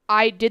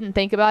 I didn't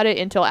think about it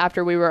until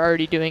after we were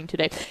already doing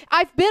today.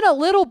 I've been a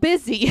little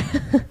busy.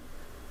 What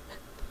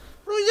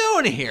are we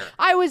doing here?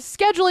 I was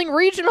scheduling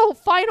regional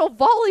final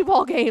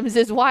volleyball games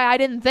is why I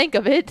didn't think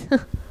of it.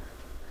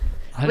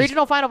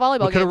 Regional final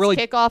volleyball games really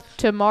kick off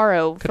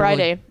tomorrow,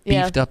 Friday.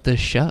 Really beefed up this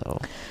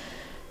show.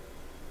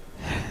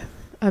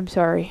 I'm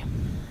sorry.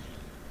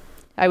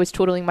 I was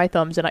twiddling my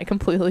thumbs and I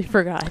completely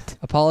forgot.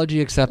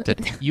 Apology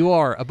accepted. You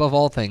are, above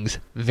all things,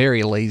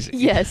 very lazy.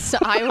 Yes,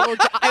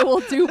 I will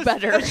do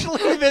better.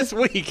 Especially this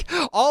week.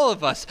 All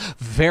of us,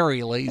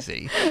 very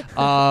lazy.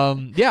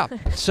 Yeah,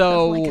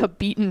 so... I'm like a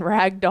beaten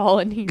rag doll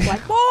and he's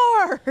like,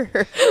 more!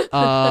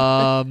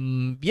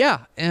 Yeah,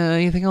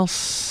 anything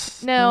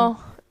else? No.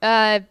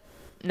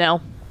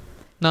 No.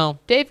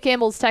 Dave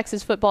Campbell's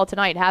Texas Football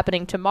Tonight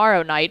happening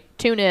tomorrow night.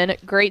 Tune in.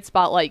 Great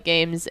spotlight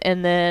games.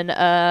 And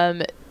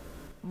then...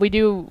 we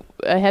do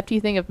a hefty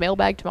thing of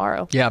mailbag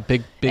tomorrow. Yeah,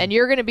 big. And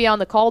you're going to be on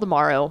the call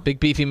tomorrow. Big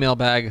beefy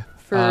mailbag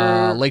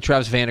for Lake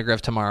Travis Vandergrift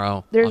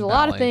tomorroh. There's a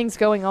lot of things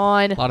going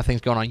on.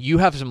 You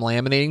have some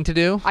laminating to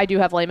do. I do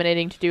have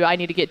laminating to do. I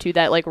need to get to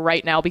that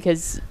right now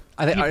because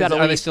are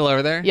they still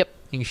over there? Yep.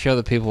 You can show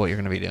the people what you're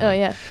going to be doing. Oh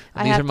yeah.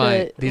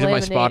 These are my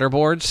spotter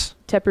boards.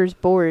 Tepper's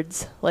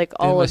boards,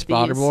 all of these.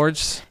 Spotter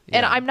boards. Yeah.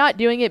 And I'm not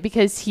doing it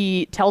because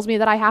he tells me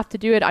that I have to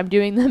do it. I'm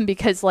doing them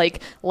because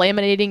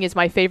laminating is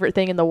my favorite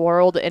thing in the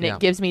world, and it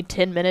gives me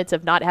 10 minutes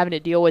of not having to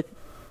deal with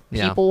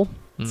people.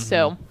 Mm-hmm.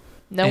 So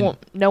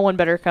no one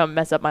better come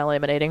mess up my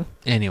laminating.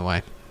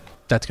 Anyway,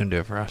 that's going to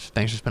do it for us.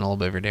 Thanks for spending a little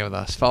bit of your day with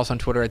us. Follow us on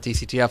Twitter at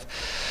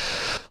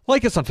DCTF.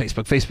 Like us on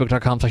Facebook,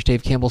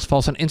 facebook.com/Dave Campbell's. Follow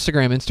us on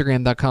Instagram,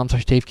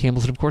 instagram.com/Dave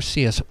Campbell's. And, of course,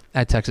 see us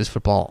at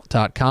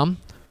texasfootball.com.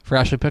 For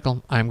Ashley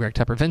Pickle, I'm Greg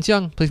Tepper. Vince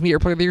Young, please meet your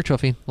Player of the Year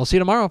trophy. We'll see you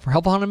tomorrow for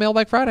Helpful Hunter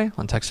Mailbag Friday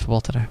on Texas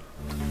Football Today.